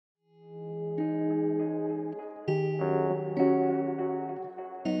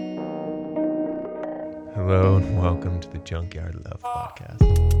Hello and welcome to the Junkyard Love Podcast.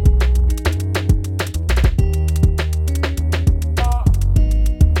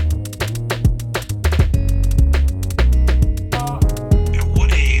 At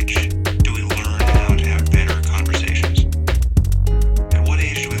what age do we learn how to have better conversations? At what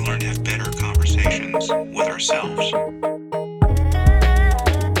age do we learn to have better conversations with ourselves?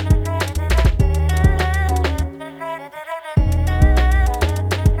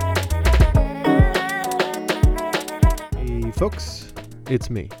 Hey folks,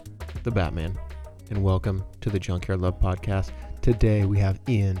 it's me, the Batman, and welcome to the Junkyard Love Podcast. Today we have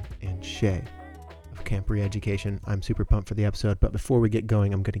Ian and Shaye of Camp ReEducation. I'm super pumped for the episode, but before we get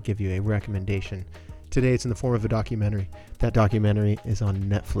going, I'm going to give you a recommendation. Today it's in the form of a documentary. That documentary is on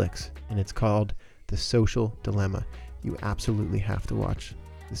Netflix, and it's called The Social Dilemma. You absolutely have to watch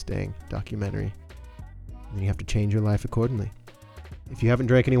this dang documentary, and then you have to change your life accordingly. If you haven't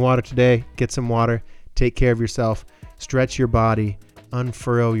drank any water today, get some water, take care of yourself, stretch your body,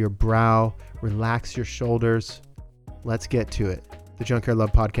 unfurrow your brow, relax your shoulders. Let's get to it. The Junkyard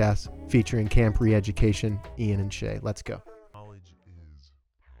Love Podcast featuring Camp ReEducation, Ian and Shaye. Let's go.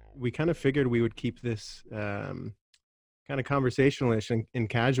 We kind of figured we would keep this kind of conversational-ish and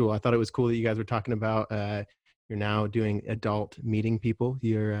casual. I thought it was cool that you guys were talking about you're now doing adult meeting people.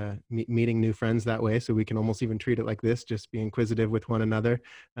 You're meeting new friends that way, so we can almost even treat it like this, just be inquisitive with one another.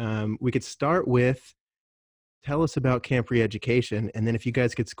 We could start with, tell us about Camp ReEducation, and then if you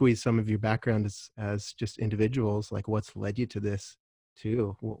guys could squeeze some of your background as just individuals, like what's led you to this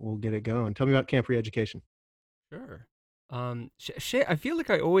too, we'll get it going. Tell me about Camp ReEducation. Sure. Shay, I feel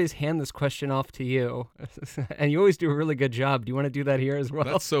like I always hand this question off to you, and you always do a really good job. Do you want to do that here as well?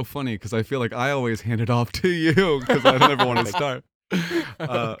 That's so funny because I feel like I always hand it off to you because I never want to start.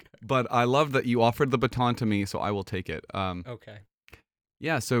 Okay. But I love that you offered the baton to me, so I will take it. Okay.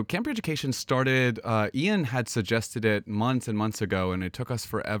 Yeah, so Camp ReEducation started, Ian had suggested it months and months ago, and it took us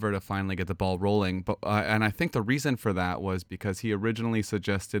forever to finally get the ball rolling. But and I think the reason for that was because he originally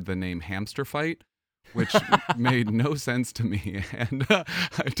suggested the name Hamster Fight, which made no sense to me, and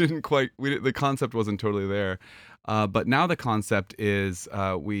I didn't quite. The concept wasn't totally there. But now the concept is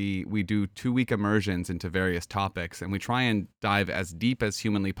we do 2-week immersions into various topics, and we try and dive as deep as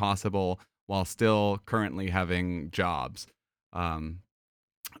humanly possible while still currently having jobs.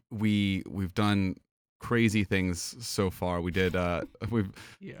 We've done crazy things so far. We did we've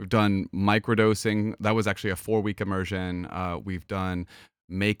done microdosing. That was actually a 4-week immersion. We've done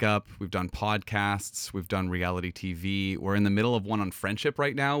makeup, we've done podcasts, we've done reality TV. We're in the middle of one on friendship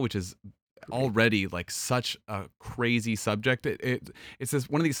right now, which is already like such a crazy subject. It's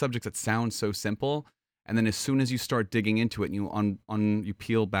one of these subjects that sounds so simple, and then as soon as you start digging into it and you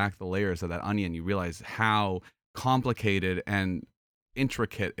peel back the layers of that onion, you realize how complicated and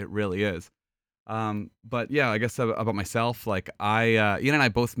intricate it really is. But yeah, I guess about myself, like Ian and I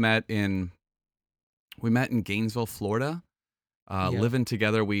both met in Gainesville, Florida. Living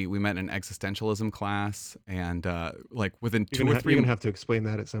together, we met in an existentialism class, and like within two or three. You're gonna have to explain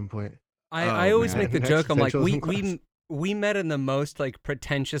that at some point. I always make the joke. I'm like, Existentialism we met in the most like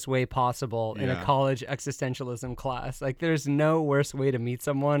pretentious way possible in a Yeah. college existentialism class. Like, there's no worse way to meet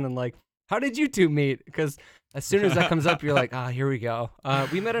someone. And like, how did you two meet? Because as soon as that comes up, you're like, here we go.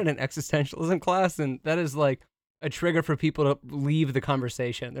 We met in an existentialism class, and that is like a trigger for people to leave the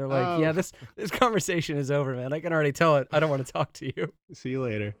conversation. They're like, yeah, this conversation is over, man. I can already tell it. I don't want to talk to you. See you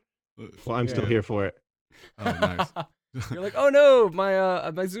later. Well, I'm still here for it. Oh, nice. You're like, oh no,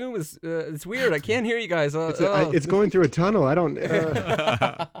 my Zoom is it's weird. I can't hear you guys. It's going through a tunnel. I don't.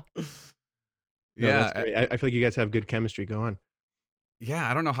 No, Yeah, that's great. I feel like you guys have good chemistry. Go on. yeah.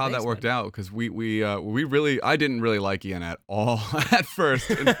 I don't know how Thanks, that worked man. out because I didn't really like Ian at all at first.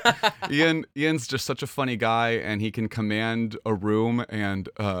 And Ian's just such a funny guy, and he can command a room, and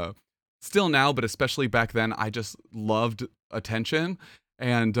still now, but especially back then, I just loved attention.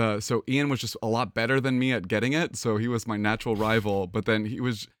 And so Ian was just a lot better than me at getting it, so he was my natural rival. But then he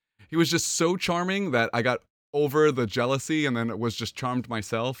was just so charming that I got over the jealousy, and then was just charmed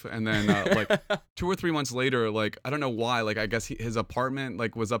myself. And then like 2 or 3 months later, like I don't know why, like I guess his apartment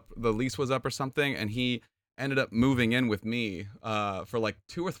like was up, the lease was up or something, and he ended up moving in with me for like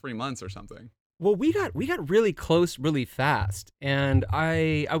 2 or 3 months or something. Well, we got really close really fast, and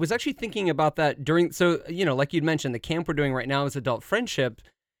I was actually thinking about that during. So like you'd mentioned, the camp we're doing right now is adult friendship,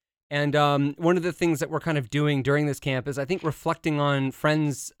 and one of the things that we're kind of doing during this camp is I think reflecting on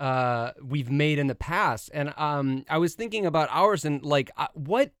friends we've made in the past, and I was thinking about ours and like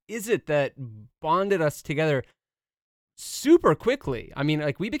what is it that bonded us together super quickly. I mean,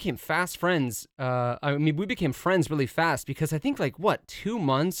 like we became fast friends. We became friends really fast because I think like 2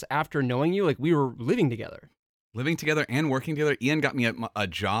 months after knowing you, like we were living together. Living together and working together. Ian got me a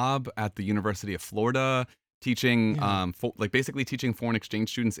job at the University of Florida teaching, Yeah. basically teaching foreign exchange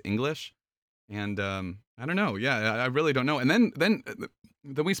students English. And I don't know. Yeah, I really don't know. And then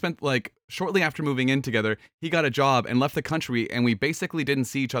we spent like shortly after moving in together, he got a job and left the country, and we basically didn't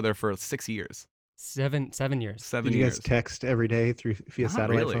see each other for 6 years. 7 years. 7 Did you years. guys text every day via Not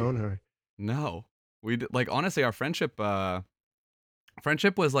satellite really. phone or? No, we did, like honestly, our friendship was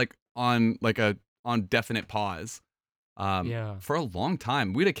like on definite pause. Yeah. For a long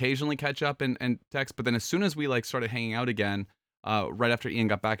time. We'd occasionally catch up and text, but then as soon as we like started hanging out again, right after Ian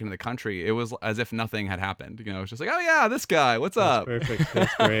got back into the country, it was as if nothing had happened. You know, it's just like, oh yeah, this guy, what's That's up? perfect.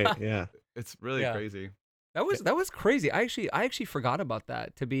 That's great. Yeah. It's really Yeah. crazy. That was crazy. I actually forgot about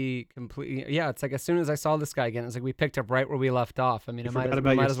that, to be completely. Yeah, it's like as soon as I saw this guy again, it's like we picked up right where we left off. I mean, You I might forgot as, about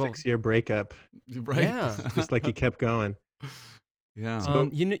we might your as well. 6-year breakup. Right? Yeah. Just like you kept going. Yeah. So-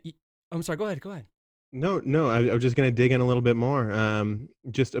 I'm sorry. Go ahead. No. I was just gonna dig in a little bit more.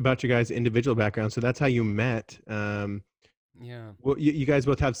 Just about your guys' individual background. So that's how you met. Yeah. Well, you guys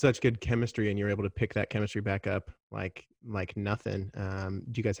both have such good chemistry, and you're able to pick that chemistry back up like nothing.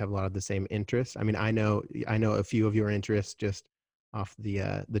 Do you guys have a lot of the same interests? I mean, I know a few of your interests just off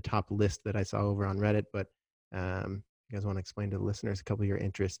the top list that I saw over on Reddit, but you guys want to explain to the listeners a couple of your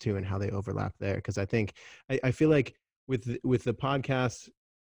interests too and how they overlap there? Because I feel like with the podcast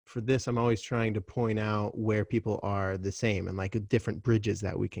for this, I'm always trying to point out where people are the same and like different bridges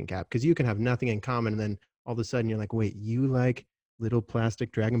that we can cap. Because you can have nothing in common, and then all of a sudden you're like, wait, you like little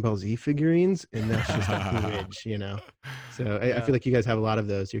plastic Dragon Ball Z figurines, and that's just a bridge, you know. So I Yeah. feel like you guys have a lot of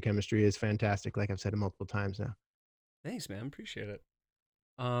those. Your chemistry is fantastic, like I've said it multiple times now. Thanks, man. Appreciate it.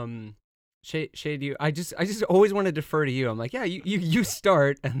 Shay, do you? I just always want to defer to you. I'm like, yeah, you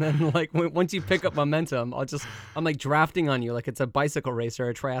start, and then like once you pick up momentum, I'm like drafting on you like it's a bicycle race or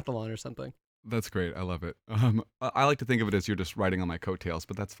a triathlon or something. That's great. I love it. I like to think of it as you're just riding on my coattails,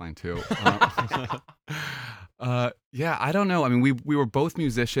 but that's fine too. Yeah, I don't know. I mean, we were both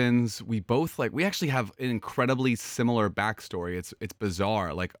musicians. We actually have an incredibly similar backstory. It's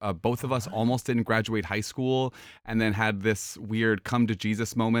bizarre. Like both of us almost didn't graduate high school, and then had this weird come to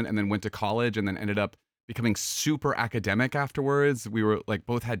Jesus moment, and then went to college, and then ended up becoming super academic afterwards. We were like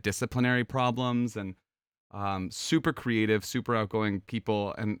both had disciplinary problems, and super creative, super outgoing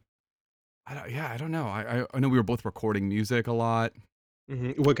people, and I don't know. I know we were both recording music a lot.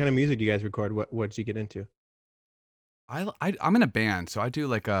 What kind of music do you guys record? What did you get into? I'm in a band, so I do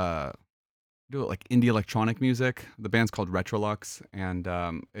like indie electronic music. The band's called Retrolux, and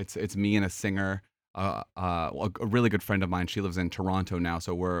it's me and a singer. A really good friend of mine. She lives in Toronto now,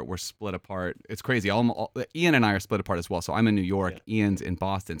 so we're split apart. It's crazy. Ian and I are split apart as well. So I'm in New York. Yeah. Ian's in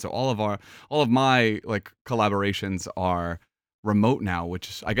Boston. So all of my like collaborations are remote now,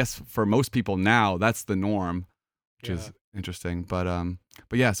 which I guess for most people now that's the norm, which is interesting. But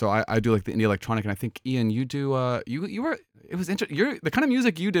yeah, so I do like the indie electronic, and I think Ian, you do it was interesting. The kind of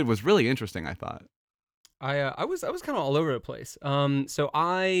music you did was really interesting, I thought. I was kind of all over the place. So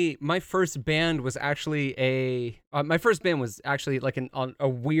my first band was actually like a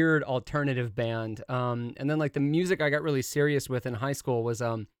weird alternative band. And then like the music I got really serious with in high school was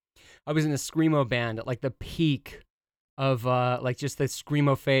I was in a screamo band at like the peak of like just the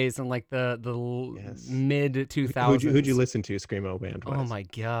screamo phase and like the Yes. mid 2000s. Who'd you listen to screamo band wise? Oh my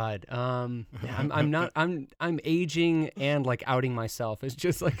god. Yeah, I'm aging and like outing myself. It's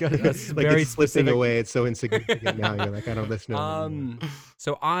just like a Like very it's slipping specific. away. It's so insignificant now. You're like, I don't listen to it anymore.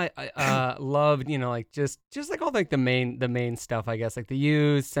 So I loved, like just like all like the main stuff, I guess, like the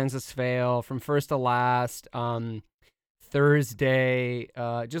Used, Census Fail, From First to Last, Thursday,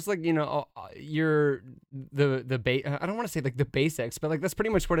 just like you're I don't want to say like the basics, but like that's pretty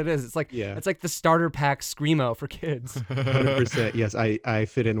much what it is. It's like it's like the starter pack screamo for kids. 100%. Yes, I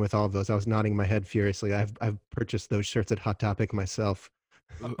fit in with all of those. I was nodding my head furiously. I've purchased those shirts at Hot Topic myself.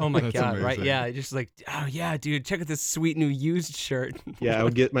 Oh my That's god, right? amazing. Yeah, just like, oh yeah, dude, check out this sweet new Used shirt. Yeah, I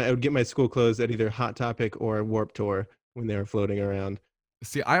would get my school clothes at either Hot Topic or Warped Tour when they were floating around.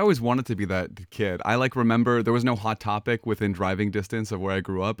 See, I always wanted to be that kid. I like remember there was no Hot Topic within driving distance of where I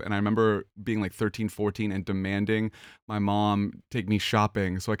grew up. And I remember being like 13, 14 and demanding my mom take me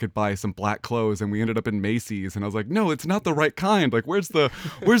shopping so I could buy some black clothes. And we ended up in Macy's. And I was like, no, it's not the right kind. Like, where's the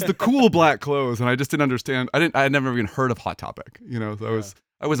cool black clothes? And I just didn't understand. I had never even heard of Hot Topic, so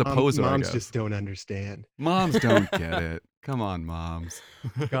I was a poser, I Moms guess. just don't understand. Moms don't get it. Come on, moms.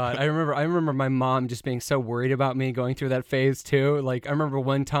 God, I remember my mom just being so worried about me going through that phase too. Like I remember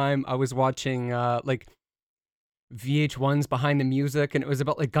one time I was watching VH1's Behind the Music, and it was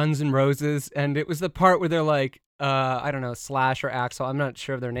about like Guns N' Roses, and it was the part where they're like, I don't know, Slash or Axl, I'm not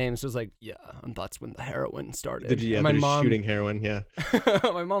sure of their names. It was like, yeah, and that's when the heroin started. Yeah, and my they're mom, shooting heroin. Yeah.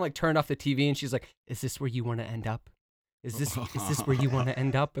 my mom like turned off the TV, and she's like, "Is this where you want to end up? Is this where you want to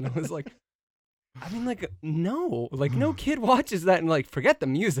end up?" And I was like, I mean, like, no, like, no kid watches that and like, forget the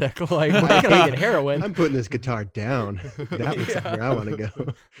music. Like, we're not gonna get heroin. I'm putting this guitar down. That was where I want to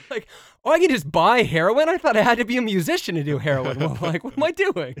go. Like, oh, I can just buy heroin? I thought I had to be a musician to do heroin. Well, like, what am I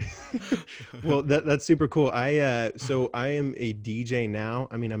doing? Well, that's super cool. So I am a DJ now.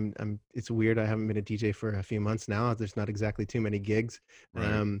 I mean, I'm. It's weird. I haven't been a DJ for a few months now. There's not exactly too many gigs.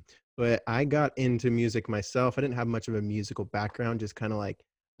 Right. But I got into music myself. I didn't have much of a musical background, just kind of like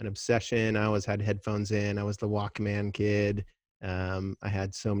an obsession. I always had headphones in. I was the Walkman kid. I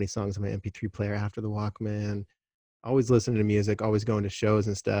had so many songs on my MP3 player after the Walkman. Always listening to music, always going to shows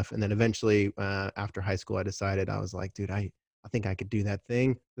and stuff. And then eventually, after high school, I decided, I was like, dude, I think I could do that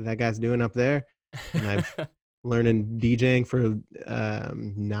thing that guy's doing up there. And I've learning DJing for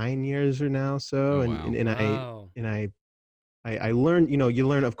 9 years or now. So, Oh, and, wow. and, and Wow. I learned, you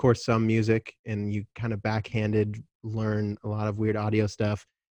learn, of course, some music, and you kind of backhanded learn a lot of weird audio stuff.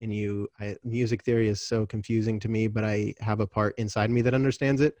 And music theory is so confusing to me, but I have a part inside me that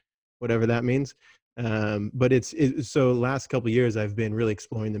understands it, whatever that means. But so last couple of years, I've been really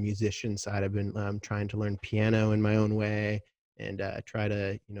exploring the musician side. I've been trying to learn piano in my own way, and try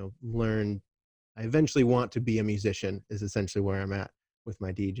to, learn. I eventually want to be a musician is essentially where I'm at with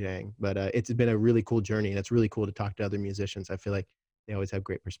my DJing. But it's been a really cool journey, and it's really cool to talk to other musicians. I feel like they always have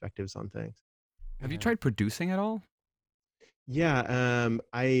great perspectives on things. Have you tried producing at all? Yeah,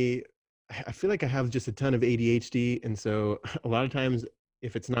 I feel like I have just a ton of ADHD, and so a lot of times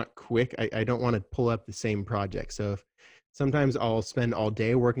if it's not quick, I don't want to pull up the same project. So sometimes I'll spend all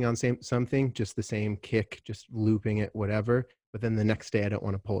day working on something, just the same kick, just looping it, whatever. But then the next day I don't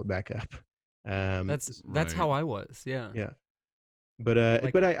want to pull it back up. That's Right. how I was. Yeah. Yeah. But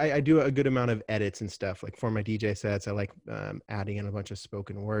Like, but I do a good amount of edits and stuff. Like for my DJ sets, I like adding in a bunch of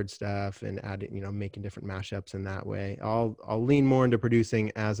spoken word stuff and adding, making different mashups in that way. I'll lean more into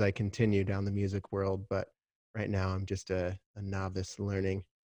producing as I continue down the music world, but right now I'm just a novice learning.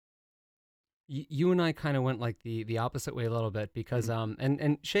 you and I kind of went like the opposite way a little bit because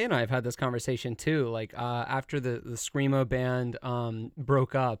and Shay and I have had this conversation too. Like after the Screamo band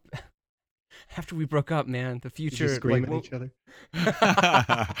broke up, after we broke up, man, the Did future you scream like at each other?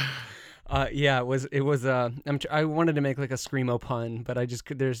 yeah, it was I wanted to make like a screamo pun, but I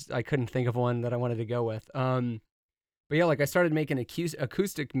couldn't think of one that I wanted to go with. But yeah, like I started making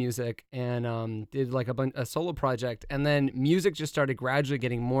acoustic music and did like a solo project, and then music just started gradually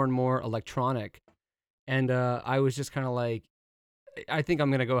getting more and more electronic, and I was just kind of like, I think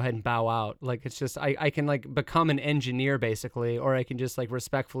I'm gonna go ahead and bow out. Like it's just I can like become an engineer basically, or I can just like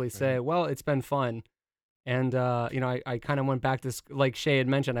respectfully say, well, it's been fun. And I kind of went back to like Shay had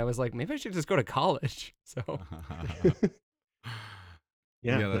mentioned. I was like, maybe I should just go to college. So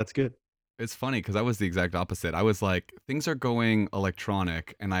Yeah, Yeah, that's good. it's funny because I was the exact opposite. I was like, things are going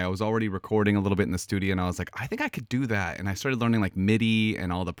electronic, and I was already recording a little bit in the studio, and I was like, I think I could do that. And I started learning like MIDI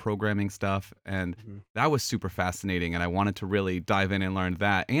and all the programming stuff, and that was super fascinating. And I wanted to really dive in and learn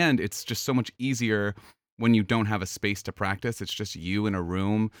that. And it's just so much easier when you don't have a space to practice. It's just you in a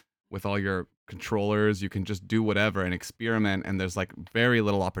room with all your controllers. You can just do whatever and experiment, and there's like very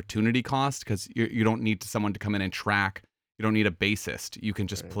little opportunity cost because you don't need someone to come in and track. You don't need a bassist. You can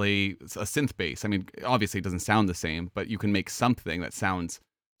just play a synth bass. I mean, obviously it doesn't sound the same, but you can make something that sounds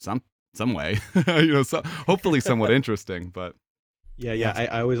some way, so hopefully somewhat interesting. But Yeah.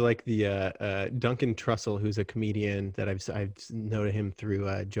 I always like the Duncan Trussell, who's a comedian that I've known him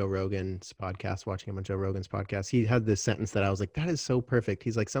through Joe Rogan's podcast, watching him on Joe Rogan's podcast. He had this sentence that I was like, that is so perfect.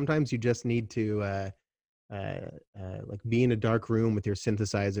 He's like, sometimes you just need to like be in a dark room with your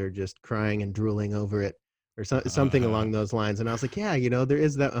synthesizer, just crying and drooling over it, or something along those lines. And I was like, yeah, there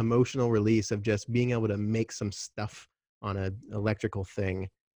is that emotional release of just being able to make some stuff on an electrical thing,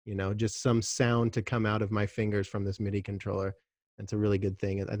 just some sound to come out of my fingers from this MIDI controller. It's a really good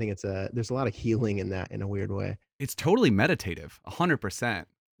thing. I think there's a lot of healing in that in a weird way. it's totally meditative, 100%.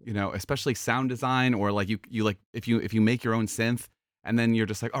 Especially sound design, or like you like if you make your own synth, and then you're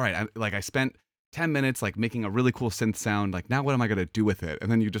just like, all right, I spent 10 minutes like making a really cool synth sound. Like now what am I going to do with it? And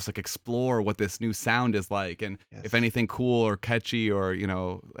then you just like explore what this new sound is like, and if anything cool or catchy or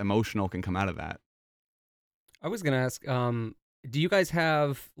emotional can come out of that. I was gonna ask, do you guys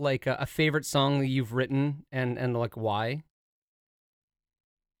have like a favorite song that you've written and like why?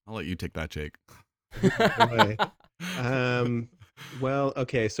 I'll let you take that, Jake. Boy. Well,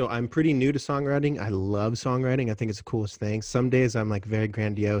 okay, so I'm pretty new to songwriting. I love songwriting. I think it's the coolest thing. Some days I'm like very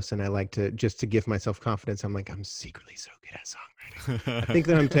grandiose and I like to just to give myself confidence. I'm like, I'm secretly so good at songwriting. I think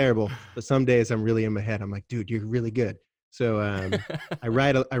that I'm terrible, but some days I'm really in my head. I'm like, dude, you're really good. So I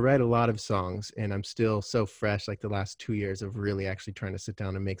write a lot of songs and I'm still so fresh, like the last 2 years of really actually trying to sit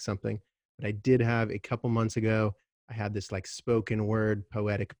down and make something. But I did have a couple months ago, I had this like spoken word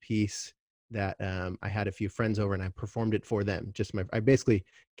poetic piece that I had a few friends over and I performed it for them. I basically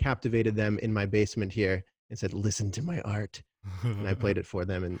captivated them in my basement here and said, "Listen to my art," and I played it for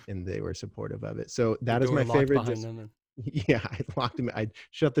them, and they were supportive of it. So The that is door my locked favorite. behind Just them. yeah, I locked them. I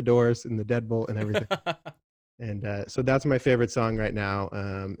shut the doors and the deadbolt and everything. And so that's my favorite song right now.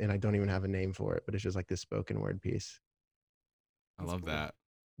 And I don't even have a name for it, but it's just like this spoken word piece. I That's love cool. that.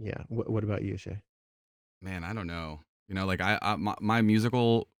 Yeah. What about you, Shay? Man, I don't know. Like my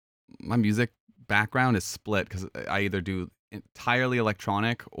music background is split because I either do entirely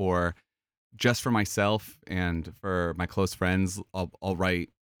electronic or just for myself and for my close friends. I'll write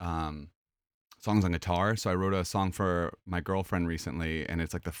songs on guitar. So I wrote a song for my girlfriend recently, and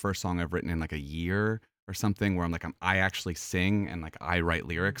it's like the first song I've written in like a year or something, where I actually sing and like I write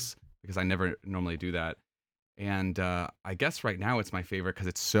lyrics because I never normally do that. And I guess right now it's my favorite because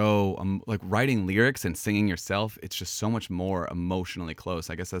it's so like writing lyrics and singing yourself. It's just so much more emotionally close.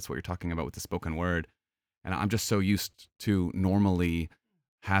 I guess that's what you're talking about with the spoken word. And I'm just so used to normally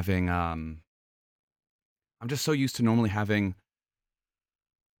having. I'm just so used to normally having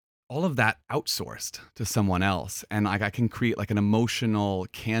all of that outsourced to someone else, and like I can create like an emotional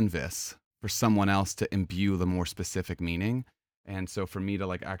canvas for someone else to imbue the more specific meaning. And so for me to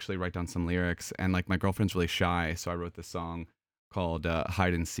like actually write down some lyrics, and like my girlfriend's really shy, so I wrote this song called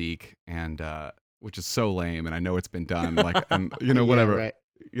Hide and Seek, and which is so lame, and I know it's been done like, and Yeah. whatever, Right.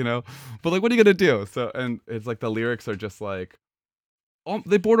 you know but like what are you gonna do? So, and it's like the lyrics are just like,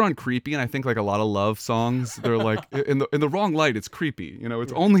 they border on creepy, and I think like a lot of love songs, they're like in the wrong light, it's creepy. It's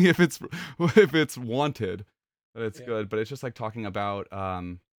Right. only if it's if it's wanted that it's Yeah. good. But it's just like talking about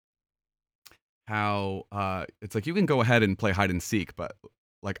how it's like you can go ahead and play hide and seek, but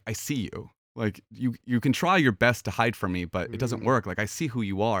like I see you. Like you can try your best to hide from me, but it doesn't Mhm. work. Like I see who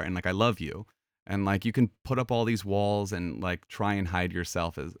you are, and like I love you. And like you can put up all these walls and like try and hide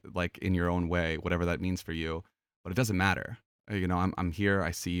yourself as like in your own way, whatever that means for you, but it doesn't matter. I'm here,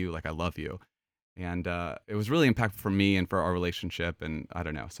 I see you, like I love you. And it was really impactful for me and for our relationship, and I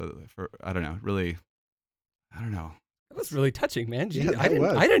don't know. So for I don't know, really, I don't know. That was It's really touching, man. Yeah, Gee, I that didn't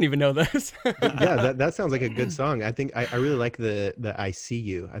I was. didn't even know this. Yeah, that sounds like a good song. I think I really like the I see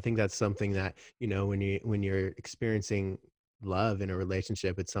you. I think that's something that, when you're experiencing love in a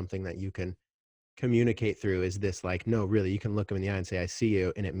relationship, it's something that you can communicate through is this like, no, really, you can look them in the eye and say, I see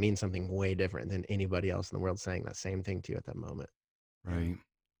you, and it means something way different than anybody else in the world saying that same thing to you at that moment. Yeah. right.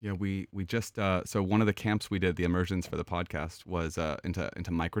 Yeah, we just so one of the camps we did, the immersions for the podcast, was into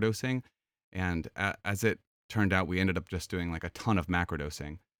microdosing, and as it turned out, we ended up just doing like a ton of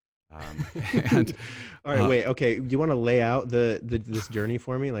macrodosing, and All right, uh, wait, okay. Do you want to lay out the this journey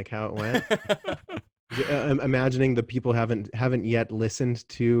for me, like how it went? Imagining the people haven't yet listened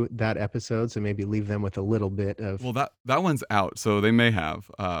to that episode, so maybe leave them with a little bit of. well, that one's out, so they may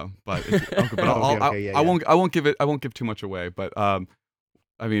have. But if okay, but Oh, okay, okay, yeah, yeah. I won't give too much away. But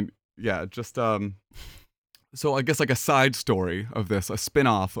I mean, yeah, just so I guess like a side story of this, a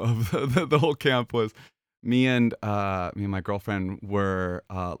spin-off of the whole camp was me and my girlfriend were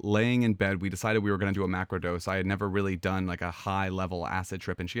laying in bed. We decided we were going to do a macro dose. I had never really done like a high level acid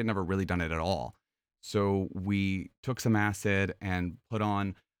trip, and she had never really done it at all. So we took some acid and put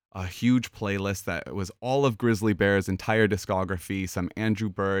on a huge playlist that was all of Grizzly Bear's entire discography, some Andrew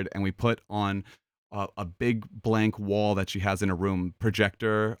Bird, and we put on a big blank wall that she has in a room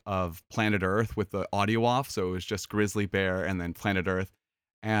projector of Planet Earth with the audio off. So it was just Grizzly Bear and then Planet Earth.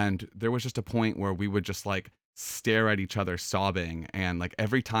 And there was just a point where we would just like stare at each other sobbing. And like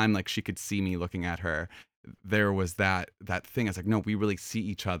every time like she could see me looking at her, there was that thing. It's like, no, we really see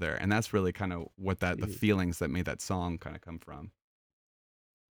each other. And that's really kind of what the Jeez. feelings that made that song kind of come from.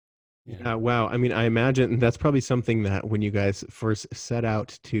 Yeah. Yeah, wow. I mean, I imagine that's probably something that when you guys first set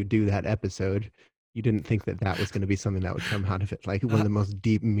out to do that episode, you didn't think that that was going to be something that would come out of it, like one of Uh, the most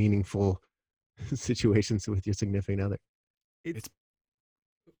deep, meaningful situations with your significant other. It's it's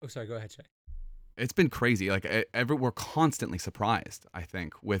oh sorry, go ahead, Shay. it's been crazy. Like we're constantly surprised, I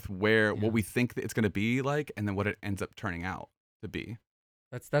think, with where Yeah. what we think that it's going to be like, and then what it ends up turning out to be.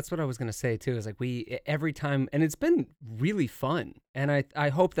 That's what I was gonna say too. Is like every time, and it's been really fun, and I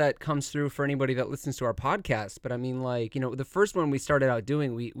hope that comes through for anybody that listens to our podcast. But I mean, like the first one we started out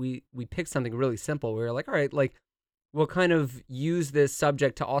doing, we picked something really simple. We were like, all right, like we'll kind of use this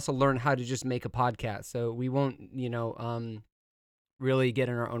subject to also learn how to just make a podcast. So we won't, really get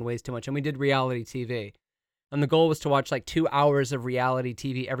in our own ways too much. And we did reality TV. And the goal was to watch like 2 hours of reality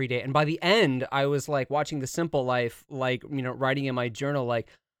TV every day. And by the end, I was like watching The Simple Life, like, writing in my journal, like,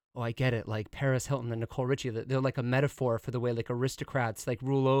 oh, I get it. Like Paris Hilton and Nicole Richie, they're like a metaphor for the way like aristocrats like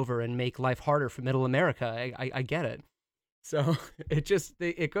rule over and make life harder for middle America. I get it. So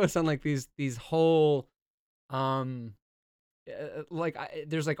it goes on like these whole, um,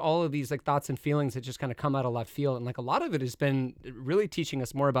 there's like all of these like thoughts and feelings that just kind of come out of left field. And like a lot of it has been really teaching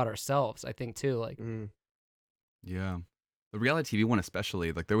us more about ourselves, I think too. Like, Yeah. The reality TV one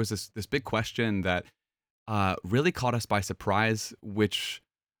especially, like there was this big question that really caught us by surprise, which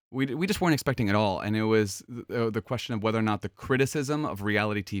we just weren't expecting at all. And it was the question of whether or not the criticism of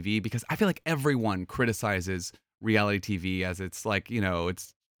reality TV, because I feel like everyone criticizes reality TV as it's like,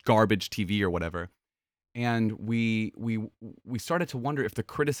 it's garbage TV or whatever. And we started to wonder if the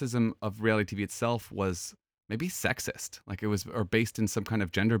criticism of reality TV itself was maybe sexist, like it was, or based in some kind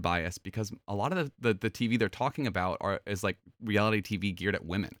of gender bias, because a lot of the TV they're talking about is like reality TV geared at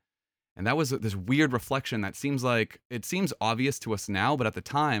women. And that was this weird reflection that it seems obvious to us now, but at the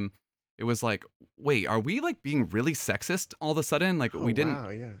time it was like, wait, are we like being really sexist all of a sudden? Like Oh wow,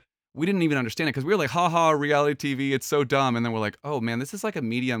 yeah. we didn't even understand it, because we were like, haha, reality TV, it's so dumb. And then we're like, oh man, this is like a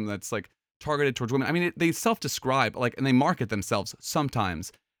medium that's like targeted towards women. I mean, they self-describe, like, and they market themselves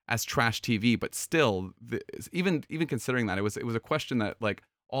sometimes as trash TV, but still, even considering that, it was a question that like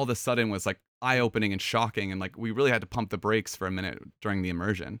all of a sudden was like eye-opening and shocking, and like we really had to pump the brakes for a minute during the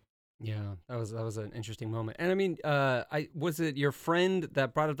immersion. yeah, that was an interesting moment. And I mean, I was it your friend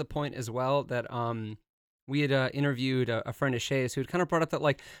that brought up the point as well that we had interviewed a friend of Shaye's who had kind of brought up that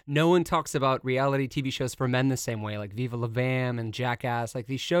like no one talks about reality TV shows for men the same way, like Viva La Bam and Jackass, like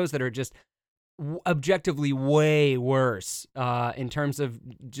these shows that are just objectively way worse in terms of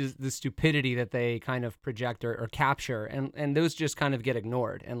just the stupidity that they kind of project or capture, and those just kind of get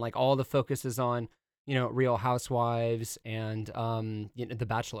ignored, and like all the focus is on Real Housewives and The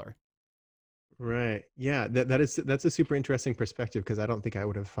Bachelor. Right. Yeah, that's a super interesting perspective because I don't think I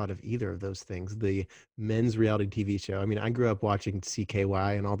would have thought of either of those things. The men's reality TV show. I mean, I grew up watching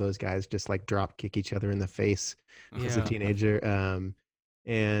CKY and all those guys just like drop kick each other in the face as a Yeah, teenager.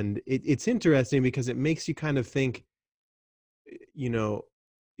 And it's interesting because it makes you kind of think, you know,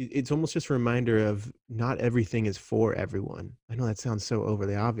 it's almost just a reminder of not everything is for everyone. I know that sounds so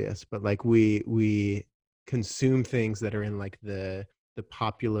overly obvious, but like we consume things that are in like the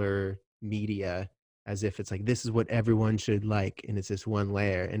popular media as if it's like this is what everyone should like, and it's this one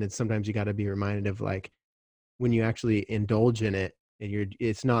layer. And it's sometimes you got to be reminded of like when you actually indulge in it, and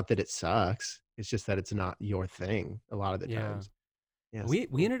it's not that it sucks, it's just that it's not your thing a lot of the yeah. times. Yes.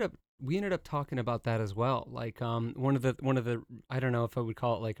 We ended up talking about that as well. Like one of the I don't know if I would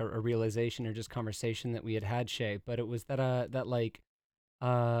call it like a realization or just conversation that we had Shay, but it was that like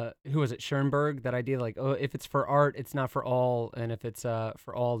who was it, Schoenberg, that idea like, oh, if it's for art it's not for all, and if it's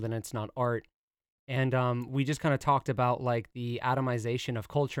for all then it's not art. And we just kind of talked about like the atomization of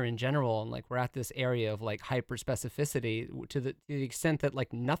culture in general, and like we're at this area of like hyper specificity to the extent that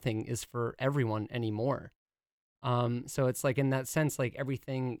like nothing is for everyone anymore. So it's like in that sense, like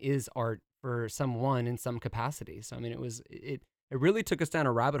everything is art for someone in some capacity. So I mean, it really took us down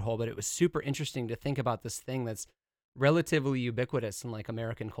a rabbit hole, but it was super interesting to think about this thing that's relatively ubiquitous in like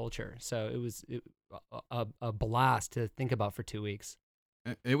American culture. So a blast to think about for 2 weeks.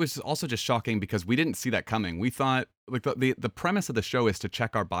 It was also just shocking because we didn't see that coming. We thought like the premise of the show is to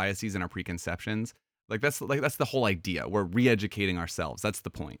check our biases and our preconceptions. That's the whole idea. We're re-educating ourselves. That's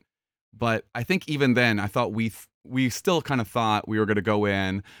the point. But I think even then, I thought we still kind of thought we were going to go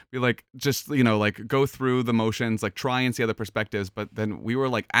in, be like, just, like go through the motions, like try and see other perspectives. But then we were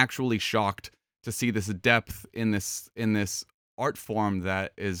like actually shocked to see this depth in this art form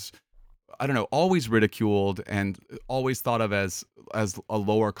that is, I don't know, always ridiculed and always thought of as a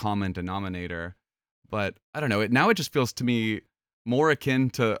lower common denominator. But I don't know, now it just feels to me more akin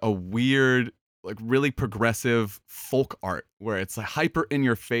to a weird, like really progressive folk art where it's like hyper in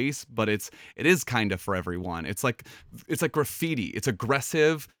your face, but it is kind of for everyone. It's like graffiti. It's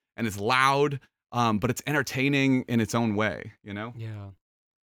aggressive and it's loud, but it's entertaining in its own way, you know? Yeah.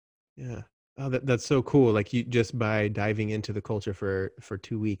 Yeah. Oh, that's so cool. Like you just by diving into the culture for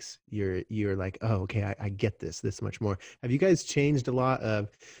 2 weeks, you're like, oh, okay, I get this much more. Have you guys changed a lot of,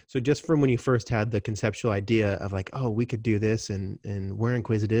 so just from when you first had the conceptual idea of like, oh, we could do this and we're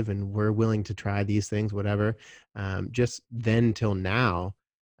inquisitive and we're willing to try these things, whatever. Just then till now,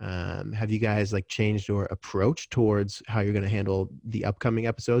 have you guys like changed your approach towards how you're going to handle the upcoming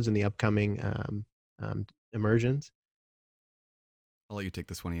episodes and the upcoming immersions? I'll let you take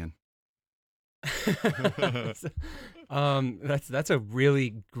this one, Ian. So, that's a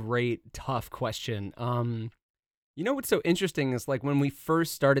really great, tough question. You know what's so interesting is like when we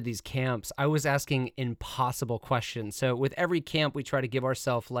first started these camps, I was asking impossible questions. So with every camp, we try to give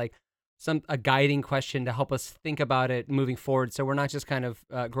ourselves like a guiding question to help us think about it moving forward. So we're not just kind of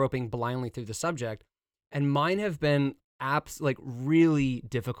groping blindly through the subject. And mine have been apps like really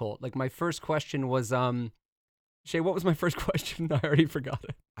difficult. Like my first question was, Shay, what was my first question? I already forgot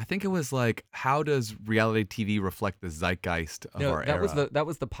it. I think it was like, how does reality TV reflect the zeitgeist of our that era?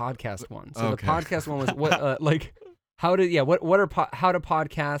 was the podcast one. So Okay. the podcast one was what like how do how do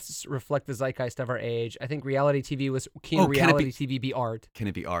podcasts reflect the zeitgeist of our age? I think reality TV was can reality TV be art? Can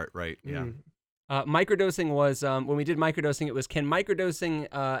it be art? Right. Yeah. Microdosing was when we did microdosing. It was can microdosing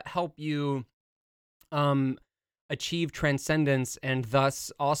help you achieve transcendence and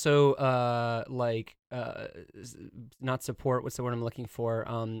thus also not support, what's the word I'm looking for,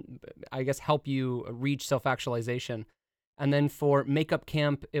 I guess help you reach self-actualization. And then for makeup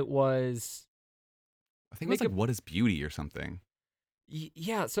camp it was, I think it was like, what is beauty or something?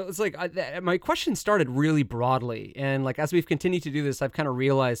 yeah, so it's like my question started really broadly, and like as we've continued to do this, I've kind of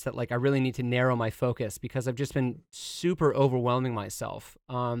realized that like I really need to narrow my focus because I've just been super overwhelming myself.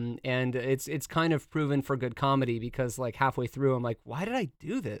 And it's kind of proven for good comedy because like halfway through, I'm like, why did I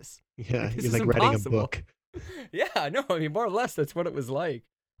do this? Yeah, Like, this you're is like writing a impossible. book. Yeah, no, I mean more or less that's what it was like.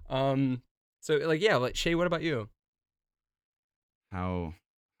 So like yeah, like Shay, what about you? How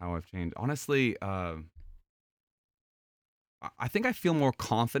I've changed. Honestly, I think I feel more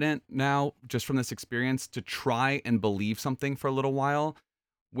confident now just from this experience to try and believe something for a little while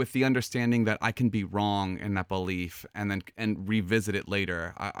with the understanding that I can be wrong in that belief and revisit it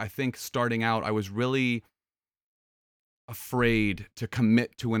later. I think starting out, I was really afraid to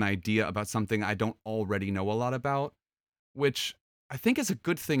commit to an idea about something I don't already know a lot about, which I think is a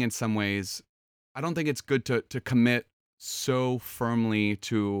good thing in some ways. I don't think it's good to commit so firmly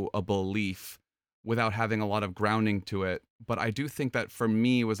to a belief without having a lot of grounding to it. But I do think that for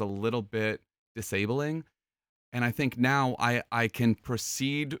me it was a little bit disabling. And I think now I can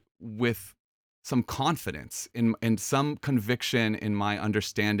proceed with some confidence in some conviction in my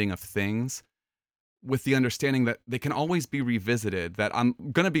understanding of things, with the understanding that they can always be revisited, that I'm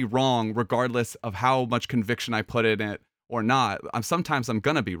going to be wrong regardless of how much conviction I put in it or not. Sometimes I'm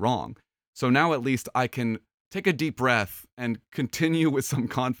going to be wrong. So now at least I can take a deep breath and continue with some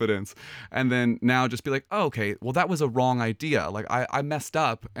confidence. And then now just be like, oh, okay, well, that was a wrong idea. Like I messed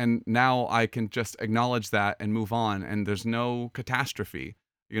up, and now I can just acknowledge that and move on. And there's no catastrophe.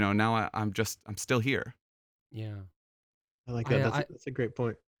 Now I'm still here. Yeah. I like that. That's a great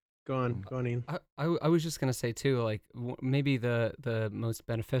point. Go on, Ian. I was just gonna say too, like maybe the most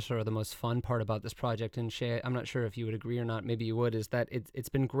beneficial or the most fun part about this project, and Shay, I'm not sure if you would agree or not. Maybe you would. Is that it's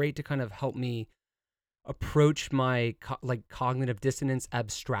been great to kind of help me approach my cognitive dissonance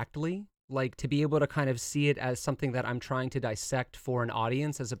abstractly, like to be able to kind of see it as something that I'm trying to dissect for an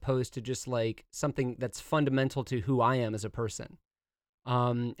audience, as opposed to just like something that's fundamental to who I am as a person.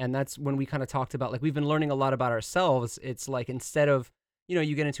 And that's when we kind of talked about like we've been learning a lot about ourselves. It's like instead of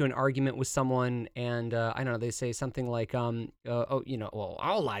you get into an argument with someone and I don't know, they say something like well,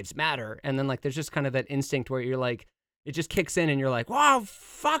 all lives matter, and then like there's just kind of that instinct where you're like it just kicks in and you're like, wow,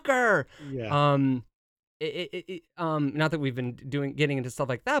 fucker. Yeah. Not that we've been getting into stuff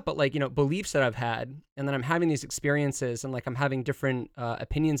like that, but like beliefs that I've had, and then I'm having these experiences and like I'm having different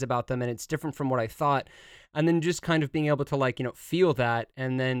opinions about them, and it's different from what I thought, and then just kind of being able to like feel that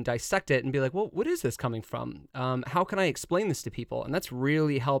and then dissect it and be like, well, what is this coming from? How can I explain this to people? And that's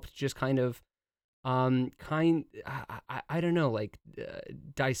really helped just kind of I don't know, like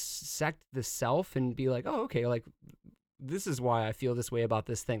dissect the self and be like, oh, okay, like this is why I feel this way about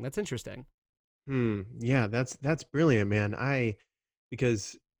this thing. That's interesting. Yeah, that's brilliant, man.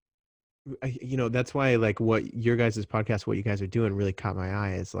 Because that's why like what your guys' podcast, what you guys are doing really caught my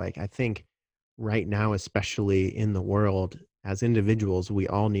eye is like, I think right now, especially in the world as individuals, we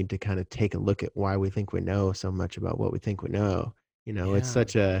all need to kind of take a look at why we think we know so much about what we think we know. It's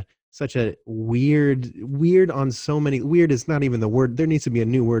such a weird on so many. Weird is not even the word. There needs to be a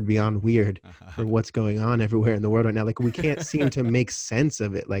new word beyond weird for what's going on everywhere in the world right now. Like we can't seem to make sense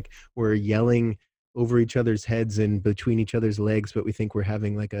of it. Like we're yelling over each other's heads and between each other's legs, but we think we're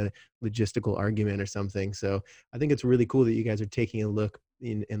having like a logistical argument or something. So I think it's really cool that you guys are taking a look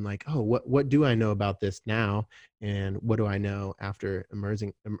in like, oh, what do I know about this now, and what do I know after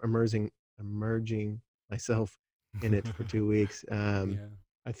emerging myself in it for 2 weeks.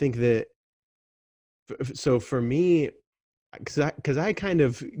 I think that so for me, because I kind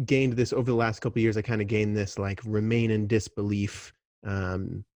of gained this over the last couple of years. I kind of gained this like remain in disbelief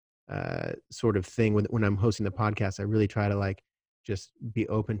um, sort of thing when I'm hosting the podcast. I really try to like just be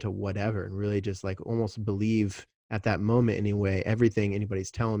open to whatever and really just like almost believe at that moment anyway everything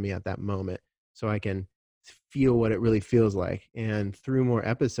anybody's telling me at that moment, so I can feel what it really feels like. And through more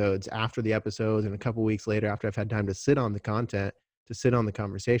episodes, after the episodes and a couple weeks later, after I've had time to sit on the content, to sit on the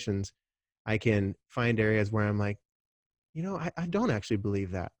conversations, I can find areas where I'm like, I don't actually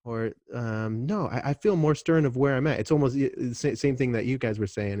believe that. Or no, I feel more stern of where I'm at. It's almost the same thing that you guys were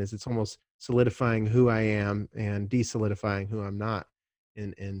saying, is it's almost solidifying who I am and desolidifying who I'm not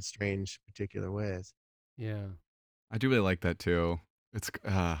in strange particular ways. Yeah. I do really like that too. It's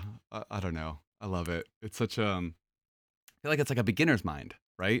I don't know. I love it. It's such I feel like it's like a beginner's mind,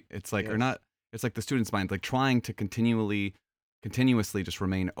 right? It's like or Yes. not. It's like the student's mind, like trying to continuously just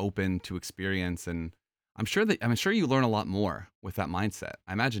remain open to experience. And I'm sure you learn a lot more with that mindset.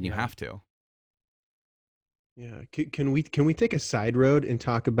 I imagine you Yeah. have to. Yeah. Can we take a side road and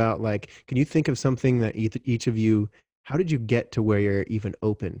talk about, like, can you think of something that each of you, how did you get to where you're even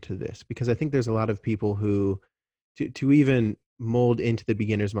open to this? Because I think there's a lot of people who, to even mold into the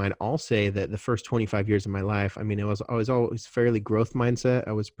beginner's mind, I'll say that the first 25 years of my life, I mean, I was always fairly growth mindset.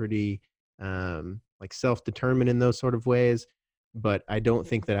 I was pretty like self-determined in those sort of ways, but I don't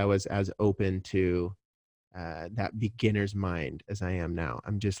think that I was as open to that beginner's mind as I am now.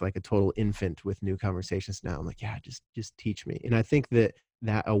 I'm just like a total infant with new conversations now. I'm like, yeah, just teach me. And I think that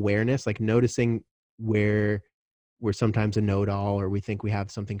that awareness, like noticing where we're sometimes a know-it-all, or we think we have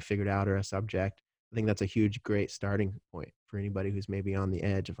something figured out, or a subject, I think that's a huge, great starting point for anybody who's maybe on the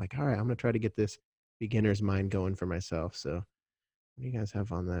edge of like, all right, I'm gonna try to get this beginner's mind going for myself. So what do you guys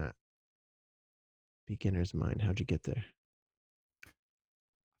have on that beginner's mind? How'd you get there?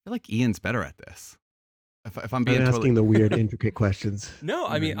 I feel like Ian's better at this. If I'm I'm being totally asking the weird, intricate questions. No,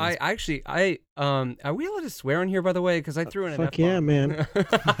 I mean, I actually, are we allowed to swear on here, by the way? Because I threw in an Fuck yeah, F-bomb. man.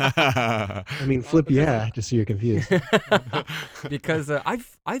 I mean, flip because yeah, just so you're confused. because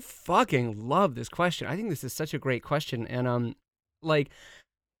I fucking love this question. I think this is such a great question, and like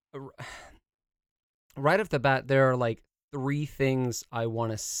r- right off the bat, there are like three things I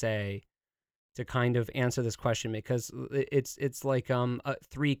want to say to kind of answer this question, because it's like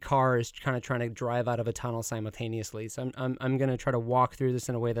three cars kind of trying to drive out of a tunnel simultaneously. So I'm gonna try to walk through this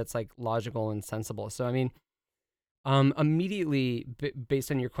in a way that's like logical and sensible. So I mean, immediately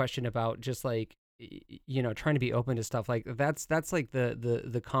based on your question about just like trying to be open to stuff, like that's like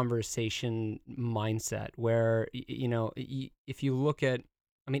the conversation mindset where if you look at,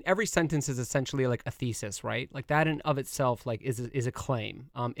 I mean, every sentence is essentially like a thesis, right? Like that in of itself like is a claim.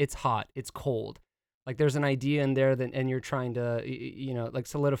 It's hot, it's cold, like there's an idea in there that, and you're trying to like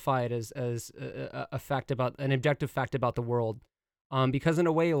solidify it as a fact, about an objective fact about the world. Because in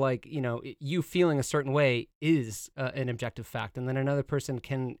a way, like, you feeling a certain way is an objective fact, and then another person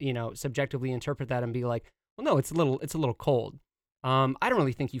can, subjectively interpret that and be like, well, no, it's a little cold. I don't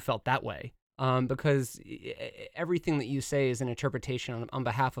really think you felt that way, because everything that you say is an interpretation on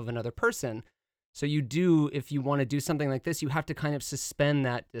behalf of another person. So you do, if you want to do something like this, you have to kind of suspend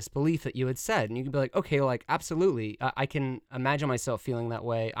that disbelief that you had said, and you can be like, okay, like absolutely, I can imagine myself feeling that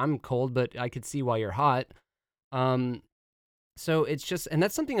way. I'm cold, but I could see why you're hot. So it's just, and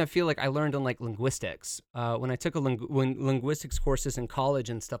that's something I feel like I learned in like linguistics, when I took when linguistics courses in college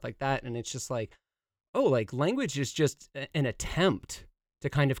and stuff like that. And it's just like, oh, like language is just an attempt to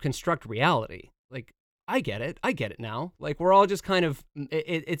kind of construct reality. Like, I get it now. Like we're all just kind of,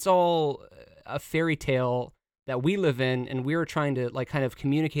 it's all a fairy tale that we live in, and we're trying to like kind of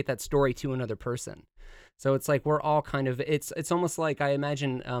communicate that story to another person. So it's like we're all kind of, it's almost like, I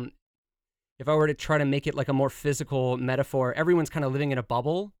imagine, if I were to try to make it like a more physical metaphor, everyone's kind of living in a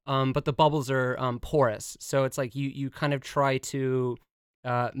bubble, but the bubbles are porous. So it's like you kind of try to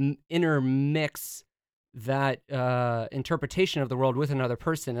intermix that interpretation of the world with another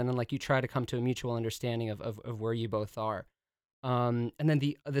person, and then like you try to come to a mutual understanding of where you both are. And then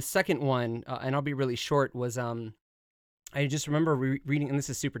the second one, and I'll be really short, was I just remember reading, and this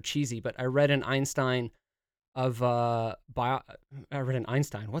is super cheesy, but I read an Einstein of I read an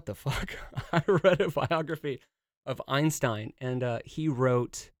Einstein. What the fuck? I read a biography of Einstein, and he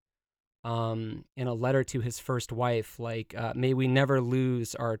wrote in a letter to his first wife, like, may we never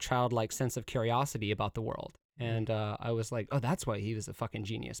lose our childlike sense of curiosity about the world. And I was like, oh, that's why he was a fucking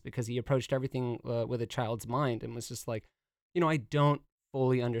genius, because he approached everything with a child's mind, and was just like, I don't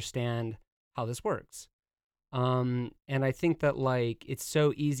fully understand how this works. And I think that like it's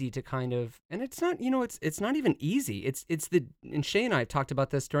so easy to kind of, and it's not, it's not even easy. And Shaye and I have talked about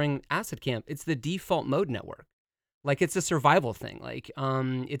this during Acid Camp. It's the default mode network. like it's a survival thing. Like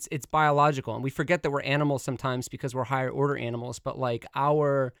it's biological, and we forget that we're animals sometimes because we're higher order animals. But like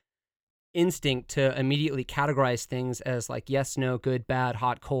our instinct to immediately categorize things as like yes, no, good, bad,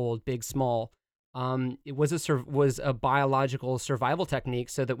 hot, cold, big, small. It was was a biological survival technique,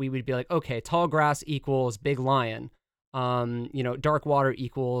 so that we would be like, okay, tall grass equals big lion. Dark water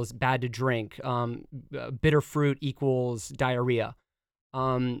equals bad to drink. Bitter fruit equals diarrhea.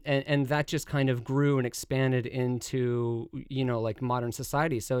 And that just kind of grew and expanded into like modern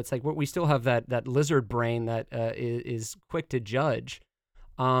society. So it's like we still have that lizard brain that is quick to judge.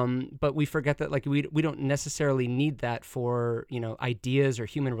 But we forget that like we don't necessarily need that for ideas or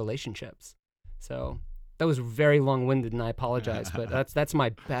human relationships. So that was very long-winded, and I apologize, but that's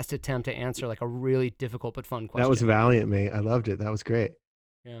my best attempt to answer like a really difficult but fun question. That was valiant, mate. I loved it. That was great.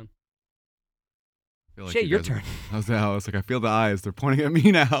 Yeah. Feel like Shaye, your guys turn. I was like, I feel the eyes. They're pointing at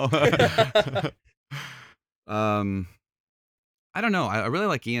me now. I don't know. I really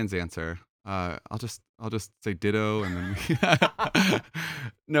like Ian's answer. I'll just say ditto, and then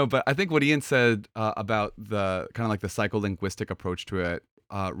no. But I think what Ian said about the kind of like the psycholinguistic approach to it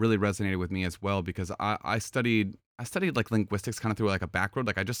really resonated with me as well, because I studied like linguistics kind of through like a back road.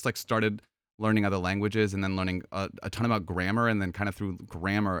 Like I just like started learning other languages, and then learning a ton about grammar, and then kind of through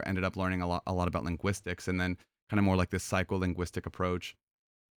grammar ended up learning a lot about linguistics, and then kind of more like this psycholinguistic approach.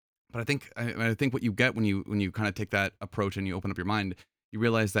 But I think what you get when you kind of take that approach and you open up your mind, you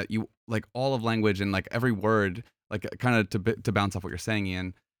realize that you like all of language, and like every word, like kind of to bounce off what you're saying,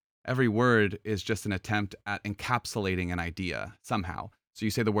 Ian, every word is just an attempt at encapsulating an idea somehow. So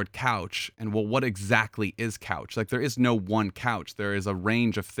you say the word couch, and well, what exactly is couch? Like there is no one couch. There is a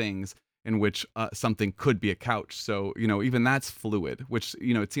range of things in which something could be a couch. So even that's fluid, which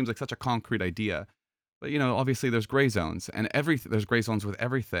it seems like such a concrete idea. But obviously there's gray zones, and there's gray zones with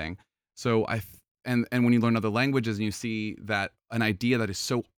everything. So and when you learn other languages and you see that an idea that is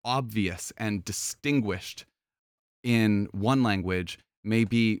so obvious and distinguished in one language may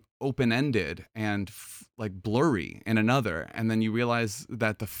be open-ended and like blurry in another, and then you realize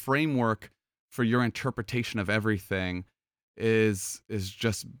that the framework for your interpretation of everything is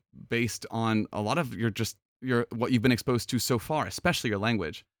just based on a lot of your what you've been exposed to so far, especially your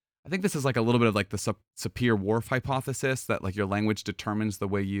language. I think this is like a little bit of like the Sapir-Whorf hypothesis, that like your language determines the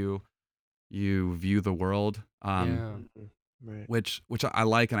way you view the world. Yeah. Right. Which I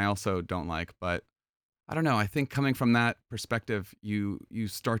like, and I also don't like. But I don't know. I think coming from that perspective, you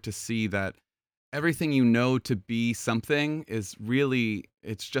start to see that everything you know to be something is really,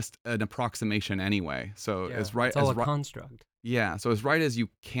 it's just an approximation anyway. So Yeah, as right it's all as a construct. yeah, so as right as you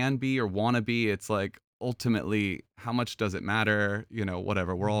can be or want to be, it's like ultimately, how much does it matter?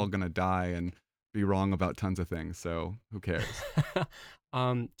 Whatever. We're all gonna die and be wrong about tons of things. So who cares?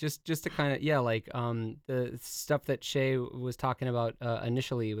 Just to kind of like the stuff that Shaye was talking about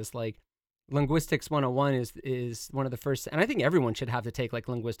initially was like linguistics 101 is one of the first, and I think everyone should have to take like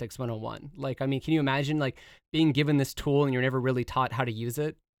linguistics 101. Like, I mean, can you imagine like being given this tool and you're never really taught how to use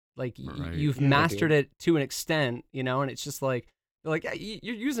it? Like Right. you've Yeah, mastered it to an extent, and it's just like yeah,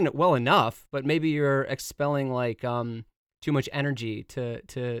 you're using it well enough, but maybe you're expelling like too much energy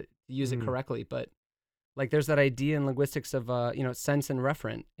to use it correctly. But like there's that idea in linguistics of sense and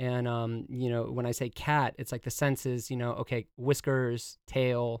referent, and when I say cat, it's like the sense is okay, whiskers,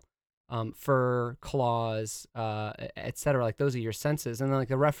 tail, fur, claws, etc. Like those are your senses, and then like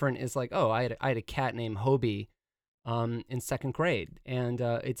the referent is like, oh, I had a cat named Hobie in second grade, and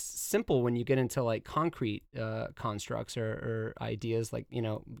it's simple when you get into like concrete constructs or ideas like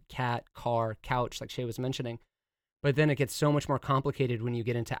cat, car, couch, like Shaye was mentioning. But then it gets so much more complicated when you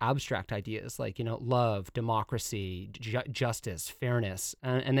get into abstract ideas like love, democracy, justice, fairness,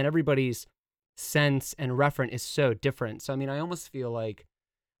 and then everybody's sense and referent is so different. So I mean, I almost feel like,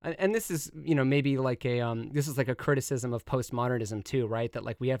 and this is maybe like this is like a criticism of postmodernism too, right? That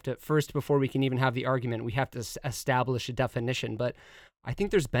like we have to first, before we can even have the argument, we have to establish a definition. But I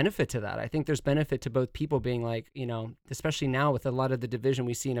think there's benefit to that. I think there's benefit to both people being like, especially now with a lot of the division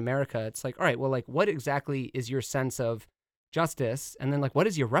we see in America, it's like, all right, well, like what exactly is your sense of justice? And then like, what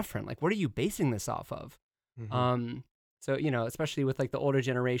is your referent? Like, what are you basing this off of? So, especially with like the older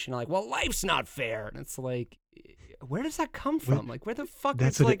generation, like, well, life's not fair. And it's like, where does that come from? Like, where the fuck?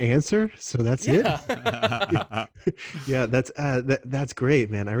 That's an answer. So that's it. Yeah, that's great,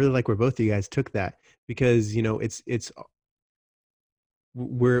 man. I really like where both of you guys took that, because it's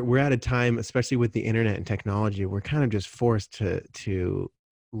we're at a time, especially with the internet and technology, we're kind of just forced to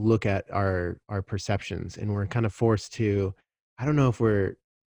look at our perceptions, and we're kind of forced to, I don't know if we're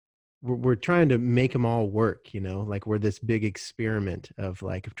we're trying to make them all work, like we're this big experiment of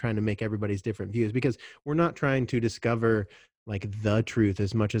like trying to make everybody's different views, because we're not trying to discover like the truth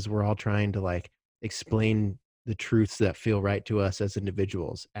as much as we're all trying to like explain the truths that feel right to us as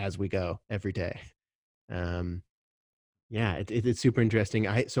individuals as we go every day. um yeah, it's super interesting.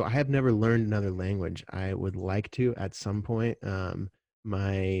 I have never learned another language. I would like to at some point.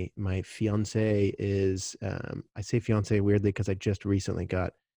 My fiance is, I say fiance weirdly because I just recently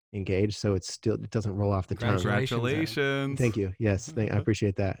got engaged, so it doesn't roll off the tongue. Congratulations, Aaron. Congratulations. Thank you. Yes, I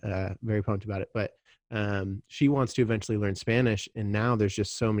appreciate that. Very pumped about it. But she wants to eventually learn Spanish, and now there's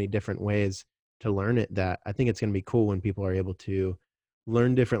just so many different ways to learn it that I think it's going to be cool when people are able to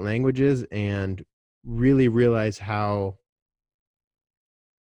learn different languages and really realize how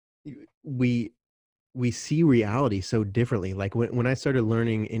we we see reality so differently. Like when I started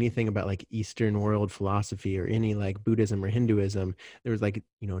learning anything about like Eastern world philosophy or any like Buddhism or Hinduism, there was like,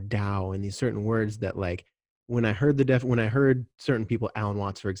 Tao and these certain words that like when I heard certain people, Alan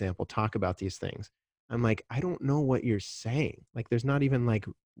Watts, for example, talk about these things, I'm like, I don't know what you're saying. Like there's not even like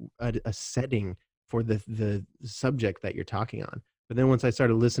a setting for the subject that you're talking on. But then once I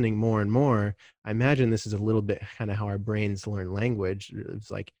started listening more and more, I imagine this is a little bit kind of how our brains learn language.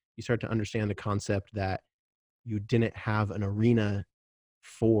 It's like you start to understand the concept that you didn't have an arena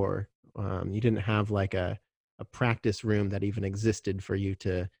for. You didn't have like a practice room that even existed for you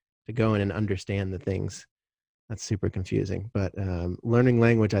to go in and understand the things. That's super confusing. But learning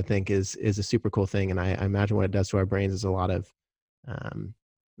language, I think, is a super cool thing, and I imagine what it does to our brains is a lot of. Um,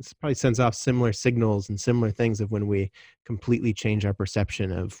 this probably sends off similar signals and similar things of when we completely change our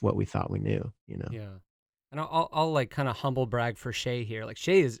perception of what we thought we knew. Yeah. And I'll like kind of humble brag for Shaye here. Like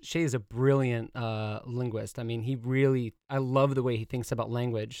Shaye is a brilliant linguist. I mean, I love the way he thinks about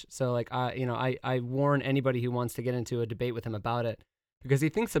language. So like I warn anybody who wants to get into a debate with him about it, because he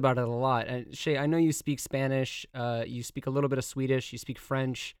thinks about it a lot. And Shaye, I know you speak Spanish, you speak a little bit of Swedish, you speak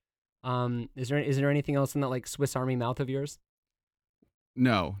French. Is there anything else in that like Swiss Army mouth of yours?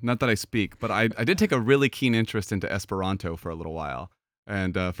 No, not that I speak, but I did take a really keen interest into Esperanto for a little while.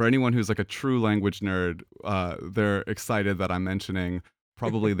 And for anyone who's like a true language nerd, they're excited that I'm mentioning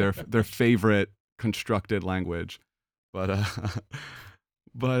probably their favorite constructed language. But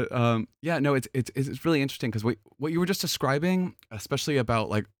yeah, no, it's really interesting because what you were just describing, especially about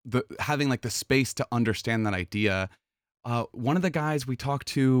like the having like the space to understand that idea. One of the guys we talked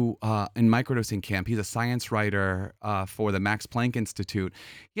to in microdosing camp, he's a science writer for the Max Planck Institute.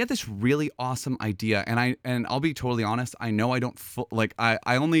 He had this really awesome idea, and I'll be totally honest. I know I don't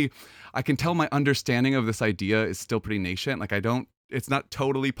I can tell my understanding of this idea is still pretty nascent. Like it's not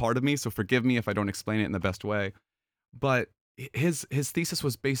totally part of me, so forgive me if I don't explain it in the best way. But his thesis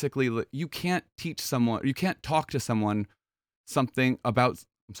was basically you can't talk to someone something about.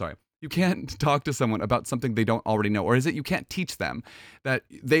 I'm sorry. You can't talk to someone about something they don't already know. Or is it you can't teach them that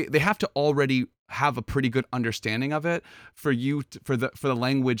they have to already have a pretty good understanding of it for the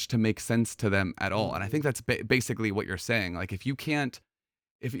language to make sense to them at all. And I think that's basically what you're saying. Like if you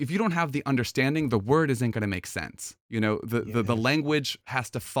don't have the understanding, the word isn't going to make sense. The language has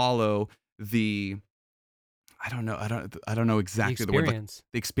to follow the I don't know exactly the word.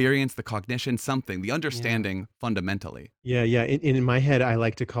 The experience, the cognition, something, the understanding fundamentally. Yeah. In my head, I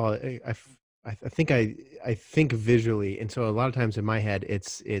like to call it. I think I think visually, and so a lot of times in my head,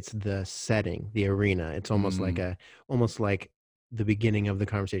 it's the setting, the arena. It's almost like the beginning of the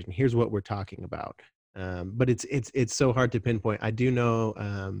conversation. Here's what we're talking about. But it's so hard to pinpoint. I do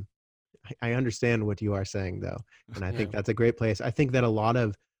know. I understand what you are saying though, and I think that's a great place. I think that a lot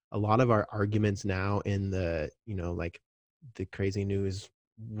of our arguments now in the like the crazy news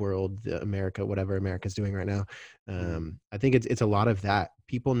world, the America, whatever America's doing right now, I think it's a lot of that,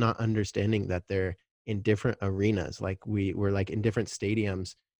 people not understanding that they're in different arenas. Like we're like in different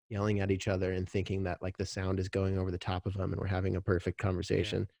stadiums yelling at each other and thinking that like the sound is going over the top of them and we're having a perfect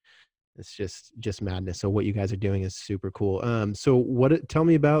conversation. It's just madness. So what you guys are doing is super cool. So tell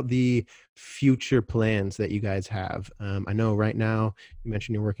me about the future plans that you guys have. I know right now you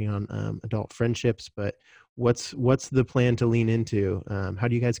mentioned you're working on adult friendships, but what's the plan to lean into? How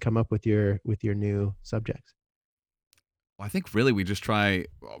do you guys come up with your new subjects? Well, I think really we just right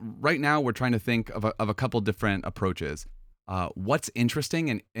now we're trying to think of a couple different approaches. What's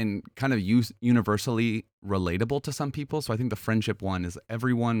interesting and kind of universally relatable to some people. So I think the friendship one is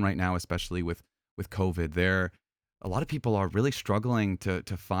everyone right now, especially with COVID, a lot of people are really struggling to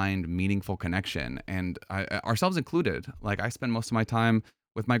find meaningful connection, and ourselves included. Like I spend most of my time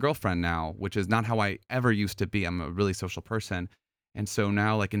with my girlfriend now, which is not how I ever used to be. I'm a really social person. And so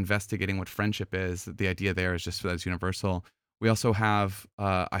now like investigating what friendship is, the idea there is just that it's universal. We also have,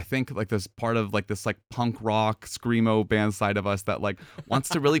 I think, like there's part of like this like punk rock screamo band side of us that like wants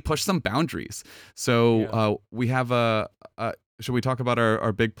to really push some boundaries. So Yeah. we have should we talk about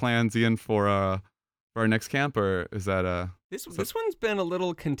our big plans, Ian, for our next camp, or is that This one's been a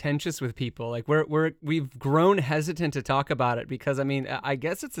little contentious with people. Like we've grown hesitant to talk about it because I mean I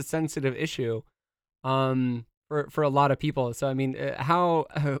guess it's a sensitive issue, for a lot of people. So I mean, how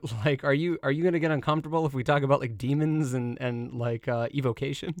like are you gonna get uncomfortable if we talk about like demons and like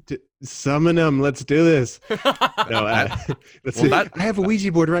evocation? Summon them. Let's do this. No, let's well, see. that I have a Ouija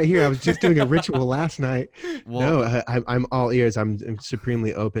board right here. I was just doing a ritual last night. well, No, I'm all ears. I'm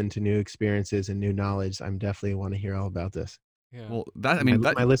supremely open to new experiences and new knowledge. I'm definitely want to hear all about this. Yeah. well, that I My, mean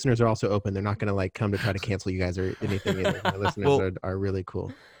that my listeners are also open. They're not going to like come to try to cancel you guys or anything either. My listeners well, are really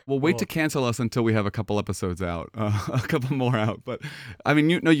cool. Well, wait to Cool. cancel us until we have a couple episodes out, a couple more out. But I mean,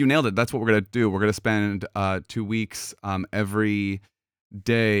 you nailed it. That's what we're gonna do. We're gonna spend 2 weeks every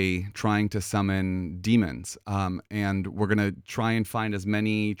day trying to summon demons, and we're gonna try and find as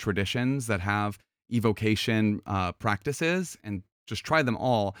many traditions that have evocation practices, and just try them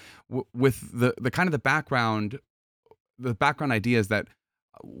all with the kind of the background idea is that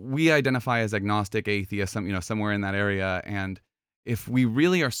we identify as agnostic atheists, somewhere in that area, and if we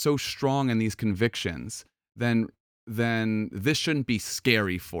really are so strong in these convictions, then this shouldn't be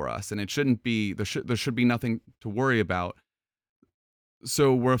scary for us, and it shouldn't be there should be nothing to worry about.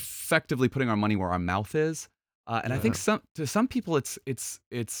 So we're effectively putting our money where our mouth is. And I think Yeah. to some people it's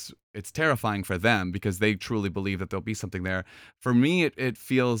terrifying for them because they truly believe that there'll be something there. For me, it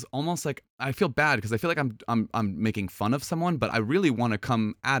feels almost like I feel bad because I feel like I'm making fun of someone, but I really want to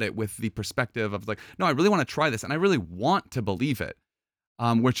come at it with the perspective of like, no, I really want to try this and I really want to believe it,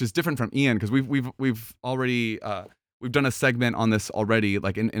 which is different from Ian because we've already we've done a segment on this already,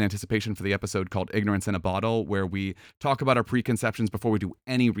 like in anticipation for the episode called "Ignorance in a Bottle," where we talk about our preconceptions before we do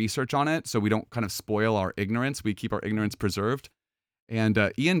any research on it, so we don't kind of spoil our ignorance. We keep our ignorance preserved. And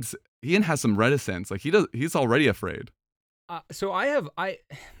Ian has some reticence, like he's already afraid. So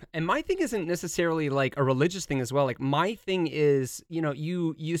and my thing isn't necessarily like a religious thing as well. Like my thing is,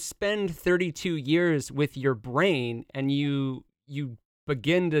 you spend 32 years with your brain and you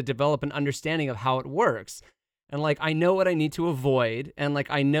begin to develop an understanding of how it works. And like I know what I need to avoid, and like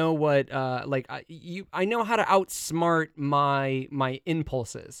I know what I know how to outsmart my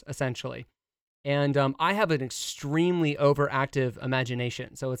impulses essentially. And I have an extremely overactive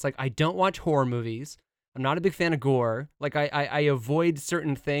imagination. So it's like I don't watch horror movies. I'm not a big fan of gore. Like I avoid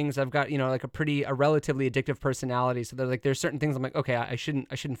certain things. I've got, like a relatively addictive personality. So there's certain things I'm like, okay, I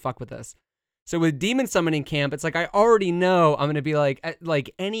shouldn't fuck with this. So with demon summoning camp, it's like I already know I'm gonna be like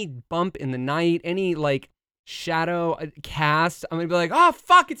any bump in the night, any like shadow cast, I'm gonna be like, oh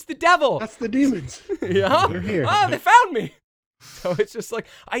fuck, it's the devil. That's the demons. Yeah. They're here. Oh, they found me. So it's just like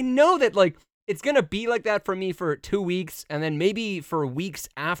I know that like it's gonna be like that for me for 2 weeks, and then maybe for weeks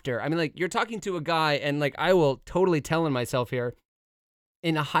after. I mean, like you're talking to a guy, and like I will totally tell in myself here.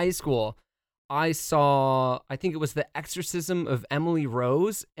 In high school, I saw, I think it was The Exorcism of Emily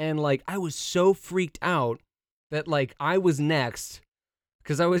Rose, and like I was so freaked out that like I was next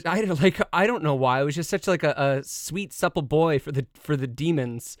because I don't know why I was just such like a sweet supple boy for the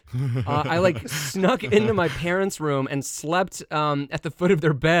demons. I like snuck into my parents' room and slept at the foot of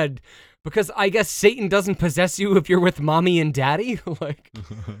their bed because I guess Satan doesn't possess you if you're with mommy and daddy. Like,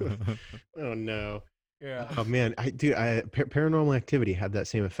 Oh no. yeah, Oh man, Paranormal Activity had that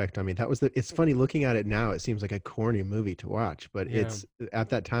same effect on me. It's funny looking at it now. It seems like a corny movie to watch, but Yeah. it's at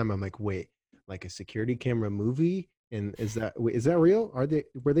that time I'm like, wait, like a security camera movie? And is that real?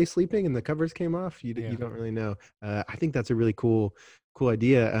 Were they sleeping and the covers came off? You Yeah. don't really know. I think that's a really cool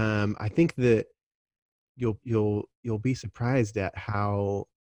idea. I think that you'll be surprised at how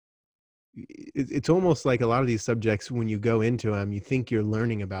it's almost like a lot of these subjects when you go into them you think you're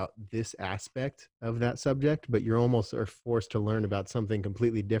learning about this aspect of that subject, but you're almost are forced to learn about something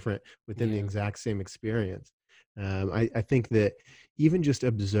completely different within the Yeah. exact same experience. I think that even just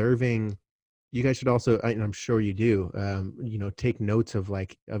observing, you guys should also, and I'm sure you do, take notes of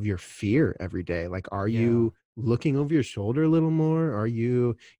your fear every day. Like, are Yeah. you looking over your shoulder a little more? Are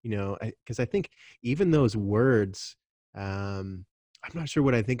you, because I think even those words, I'm not sure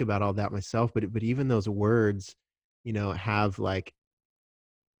what I think about all that myself, but even those words, have like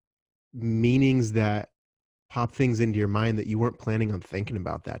meanings that pop things into your mind that you weren't planning on thinking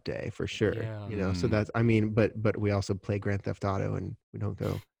about that day for sure. Yeah. So Mm. that's, I mean, but we also play Grand Theft Auto and we don't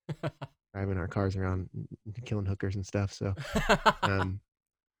go driving our cars around and killing hookers and stuff. So, um,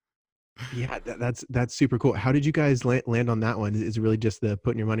 Yeah, that's super cool. How did you guys land on that one? Is it really just the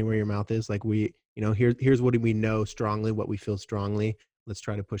putting your money where your mouth is? Like here's what we know strongly, what we feel strongly. Let's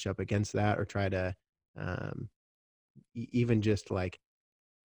try to push up against that, or try to um, even just like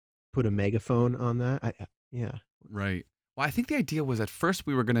put a megaphone on that. Yeah. Right. Well, I think the idea was at first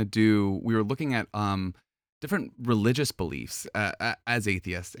we were looking at different religious beliefs as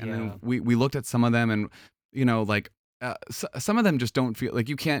atheists, and Yeah. then we looked at some of them, and like some of them just don't feel like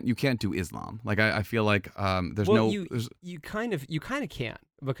you can't do Islam. Like I feel like there's Well, no you there's you kind of can't,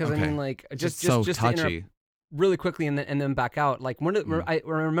 because I okay. mean, like, It's just so just to interrupt touchy. really quickly and then back out. Like Mm. I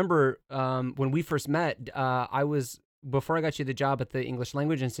remember when we first met, I was before I got you the job at the English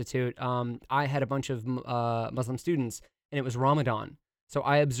Language Institute. I had a bunch of Muslim students, and it was Ramadan. So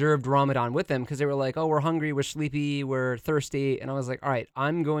I observed Ramadan with them because they were like, "Oh, we're hungry, we're sleepy, we're thirsty," and I was like, "All right,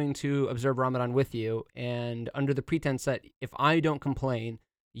 I'm going to observe Ramadan with you, and under the pretense that if I don't complain,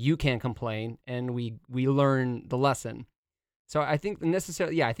 you can't complain, and we learn the lesson." So I think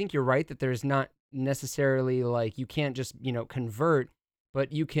necessarily, yeah, I think you're right that there's not necessarily like you can't just convert,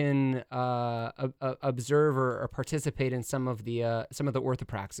 but you can observe or participate in some of the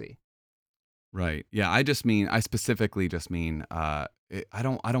orthopraxy. Right. Yeah. I specifically just mean, I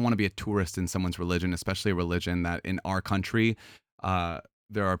don't want to be a tourist in someone's religion, especially a religion that in our country,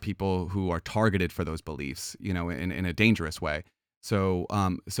 there are people who are targeted for those beliefs, in a dangerous way. So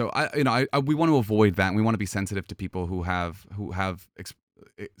we want to avoid that. And we want to be sensitive to people who have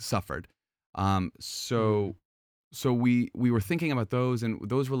suffered. Um, Mm. so, so we were thinking about those and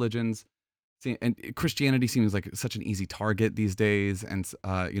those religions. And Christianity seems like such an easy target these days, and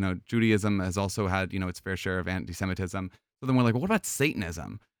Judaism has also had its fair share of anti-Semitism. So then we're like, well, what about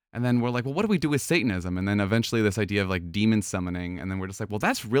Satanism? And then we're like, well, what do we do with Satanism? And then eventually this idea of like demon summoning, and then we're just like, well,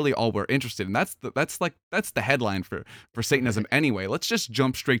 that's really all we're interested in. That's the headline for Satanism Right. anyway. Let's just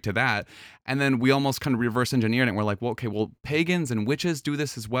jump straight to that. And then we almost kind of reverse engineered it. And we're like, well, okay, well, pagans and witches do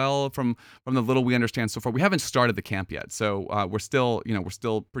this as well. From the little we understand so far, we haven't started the camp yet, so we're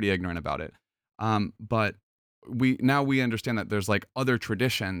still pretty ignorant about it. But we understand that there's like other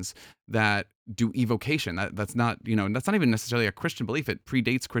traditions that do evocation. That's not even necessarily a Christian belief. It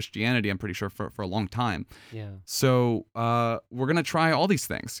predates Christianity, I'm pretty sure, for a long time. Yeah. So we're gonna try all these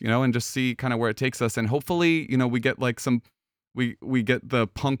things, and just see kind of where it takes us, and hopefully, we get like we get the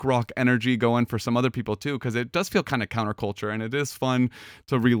punk rock energy going for some other people too, because it does feel kind of counterculture, and it is fun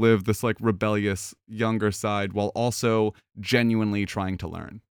to relive this like rebellious younger side while also genuinely trying to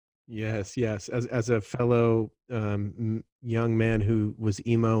learn. Yes, yes. As a fellow young man who was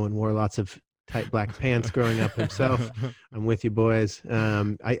emo and wore lots of tight black pants growing up himself, I'm with you, boys.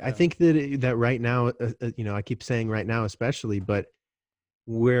 I Yeah. think that right now, I keep saying right now, especially, but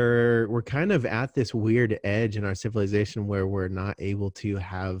we're kind of at this weird edge in our civilization where we're not able to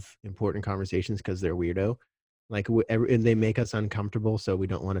have important conversations because they're weirdo. Like and they make us uncomfortable, so we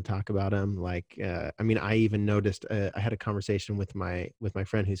don't want to talk about them. Like, I mean, I even noticed I had a conversation with my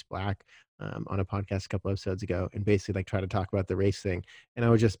friend who's black on a podcast a couple episodes ago, and basically like try to talk about the race thing. And I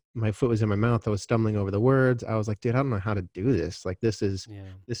was just my foot was in my mouth. I was stumbling over the words. I was like, dude, I don't know how to do this. Like, Yeah.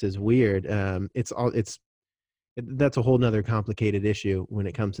 this is weird. That's a whole nother complicated issue when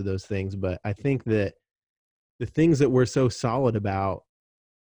it comes to those things. But I think that the things that we're so solid about,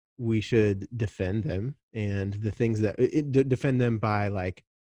 we should defend them, and the things that defend them by like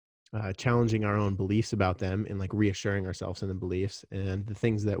challenging our own beliefs about them, and like reassuring ourselves in the beliefs, and the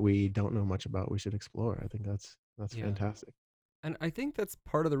things that we don't know much about, we should explore. I think that's Yeah. fantastic. And I think that's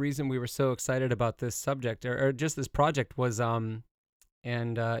part of the reason we were so excited about this subject, or just this project was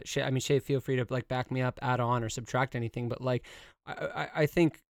and Shay, I mean, Shay, feel free to like back me up, add on, or subtract anything. But like, I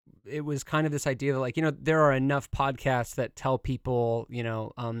think it was kind of this idea that like, there are enough podcasts that tell people,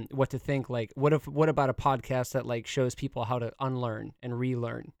 what to think. Like, what about a podcast that like shows people how to unlearn and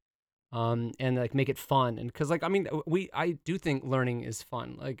relearn, and like make it fun? And because like, I mean, I do think learning is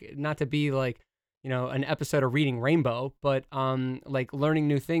fun. Like, not to be like, an episode of Reading Rainbow, but like learning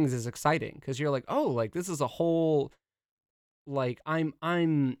new things is exciting because you're like, oh, like this is a whole, like I'm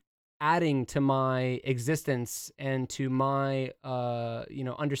adding to my existence and to my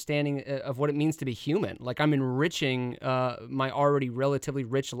understanding of what it means to be human. Like I'm enriching my already relatively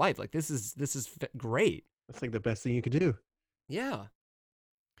rich life. Like this is great. That's like the best thing you could do. Yeah.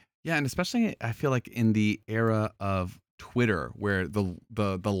 Yeah, and especially I feel like in the era of Twitter, where the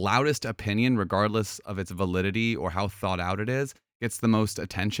loudest opinion, regardless of its validity or how thought out it is, gets the most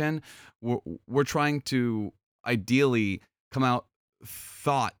attention. We're trying to ideally come out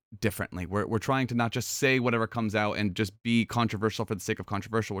thought differently. We're trying to not just say whatever comes out and just be controversial for the sake of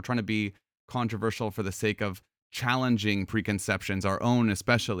controversial. We're trying to be controversial for the sake of challenging preconceptions, our own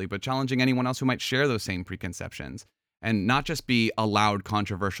especially, but challenging anyone else who might share those same preconceptions, and not just be a loud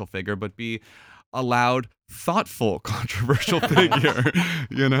controversial figure, but be a loud thoughtful controversial figure.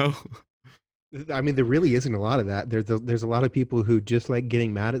 You know. I mean, there really isn't a lot of that. There's a lot of people who just like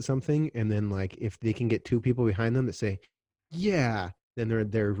getting mad at something, and then like if they can get two people behind them that say, "Yeah," then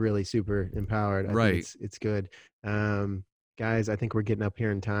they're really super empowered. I Right. think it's good. Guys, I think we're getting up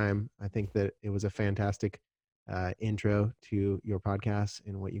here in time. I think that it was a fantastic intro to your podcast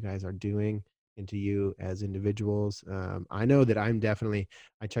and what you guys are doing, and to you as individuals. I know that I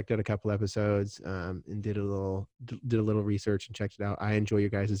checked out a couple episodes and did a little research and checked it out. I enjoy your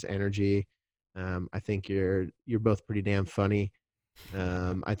guys' energy. I think you're both pretty damn funny.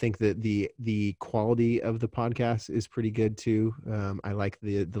 I think that the quality of the podcast is pretty good too. I like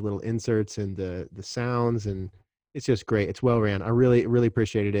the little inserts and the sounds, and it's just great. It's well ran. I really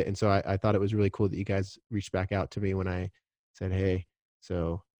appreciated it, and so I thought it was really cool that you guys reached back out to me when I said hey.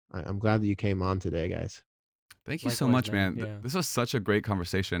 So I'm glad that you came on today, guys. Thank you so Likewise, much, man. man. Yeah. This was such a great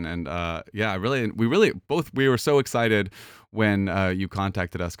conversation, and we were so excited when you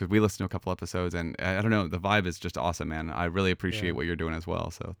contacted us, because we listened to a couple episodes, and I don't know, the vibe is just awesome, man. I really appreciate Yeah. what you're doing as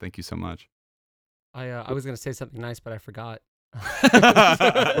well. So thank you so much. I was gonna say something nice, but I forgot.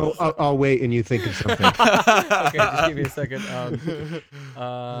 Well, I'll wait and you think of something. Okay, just give me a second.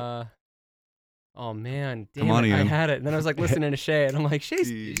 Oh man, damn Come on, it, I Ian. had it, and then I was like listening to Shay, and I'm like, Shay's.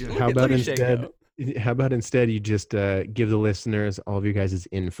 Yeah. look How at- about look at Shay instead? go. How about instead you just give the listeners all of your guys'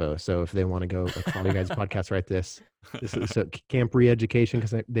 info, so if they want to go like follow you guys' podcast, right? This is so Camp ReEducation,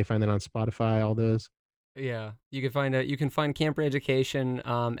 because they find that on Spotify, all those. Yeah, you can find Camp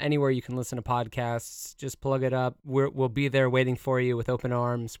ReEducation anywhere you can listen to podcasts. Just plug it up. We'll be there waiting for you with open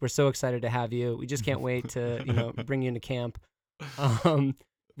arms. We're so excited to have you. We just can't wait to bring you into camp.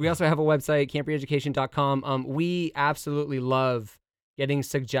 We also have a website, campreeducation.com. We absolutely love getting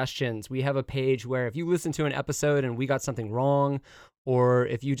suggestions. We have a page where if you listen to an episode and we got something wrong, or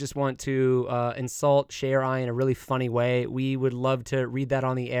if you just want to insult Shay or I in a really funny way, we would love to read that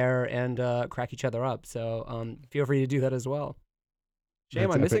on the air and crack each other up. So feel free to do that as well. Shay, am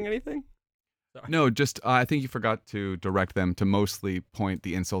That's I missing epic. anything? Sorry. No, just I think you forgot to direct them to mostly point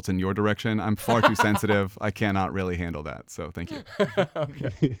the insults in your direction. I'm far too sensitive. I cannot really handle that. So thank you.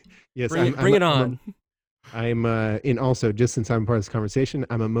 Okay. Yes, Bring it on. I'm and also, just since I'm part of this conversation,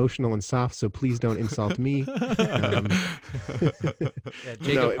 I'm emotional and soft, so please don't insult me. Yeah,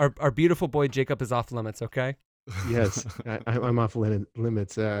 Jacob, No, our beautiful boy Jacob is off limits. Okay. Yes, I'm off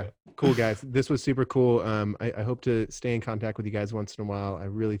limits. Cool, guys. This was super cool. I hope to stay in contact with you guys once in a while. I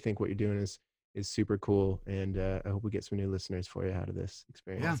really think what you're doing is super cool, and I hope we get some new listeners for you out of this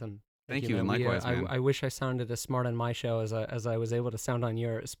experience. Yeah. Awesome. Thank you, man. and likewise, man. I wish I sounded as smart on my show as I was able to sound on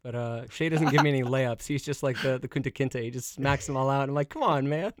yours, but Shay doesn't give me any layups. He's just like the Kunta Kinte. He just smacks them all out. I'm like, come on,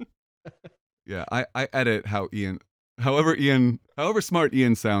 man. Yeah, I edit however smart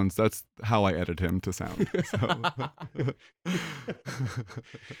Ian sounds, that's how I edit him to sound. So.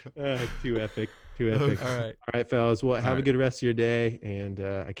 Too epic. All right, Fellas. Well, have All a right. good rest of your day, and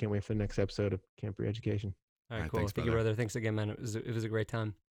I can't wait for the next episode of Camp ReEducation. all right, right, cool. thanks, Thank you, brother. brother. Thanks again, man. It was a great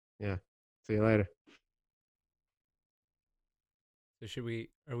time. Yeah. See you later. So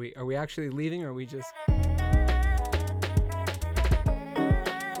are we actually leaving, or are we just?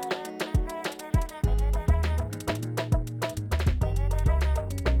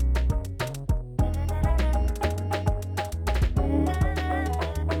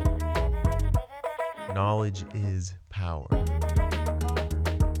 Knowledge is power.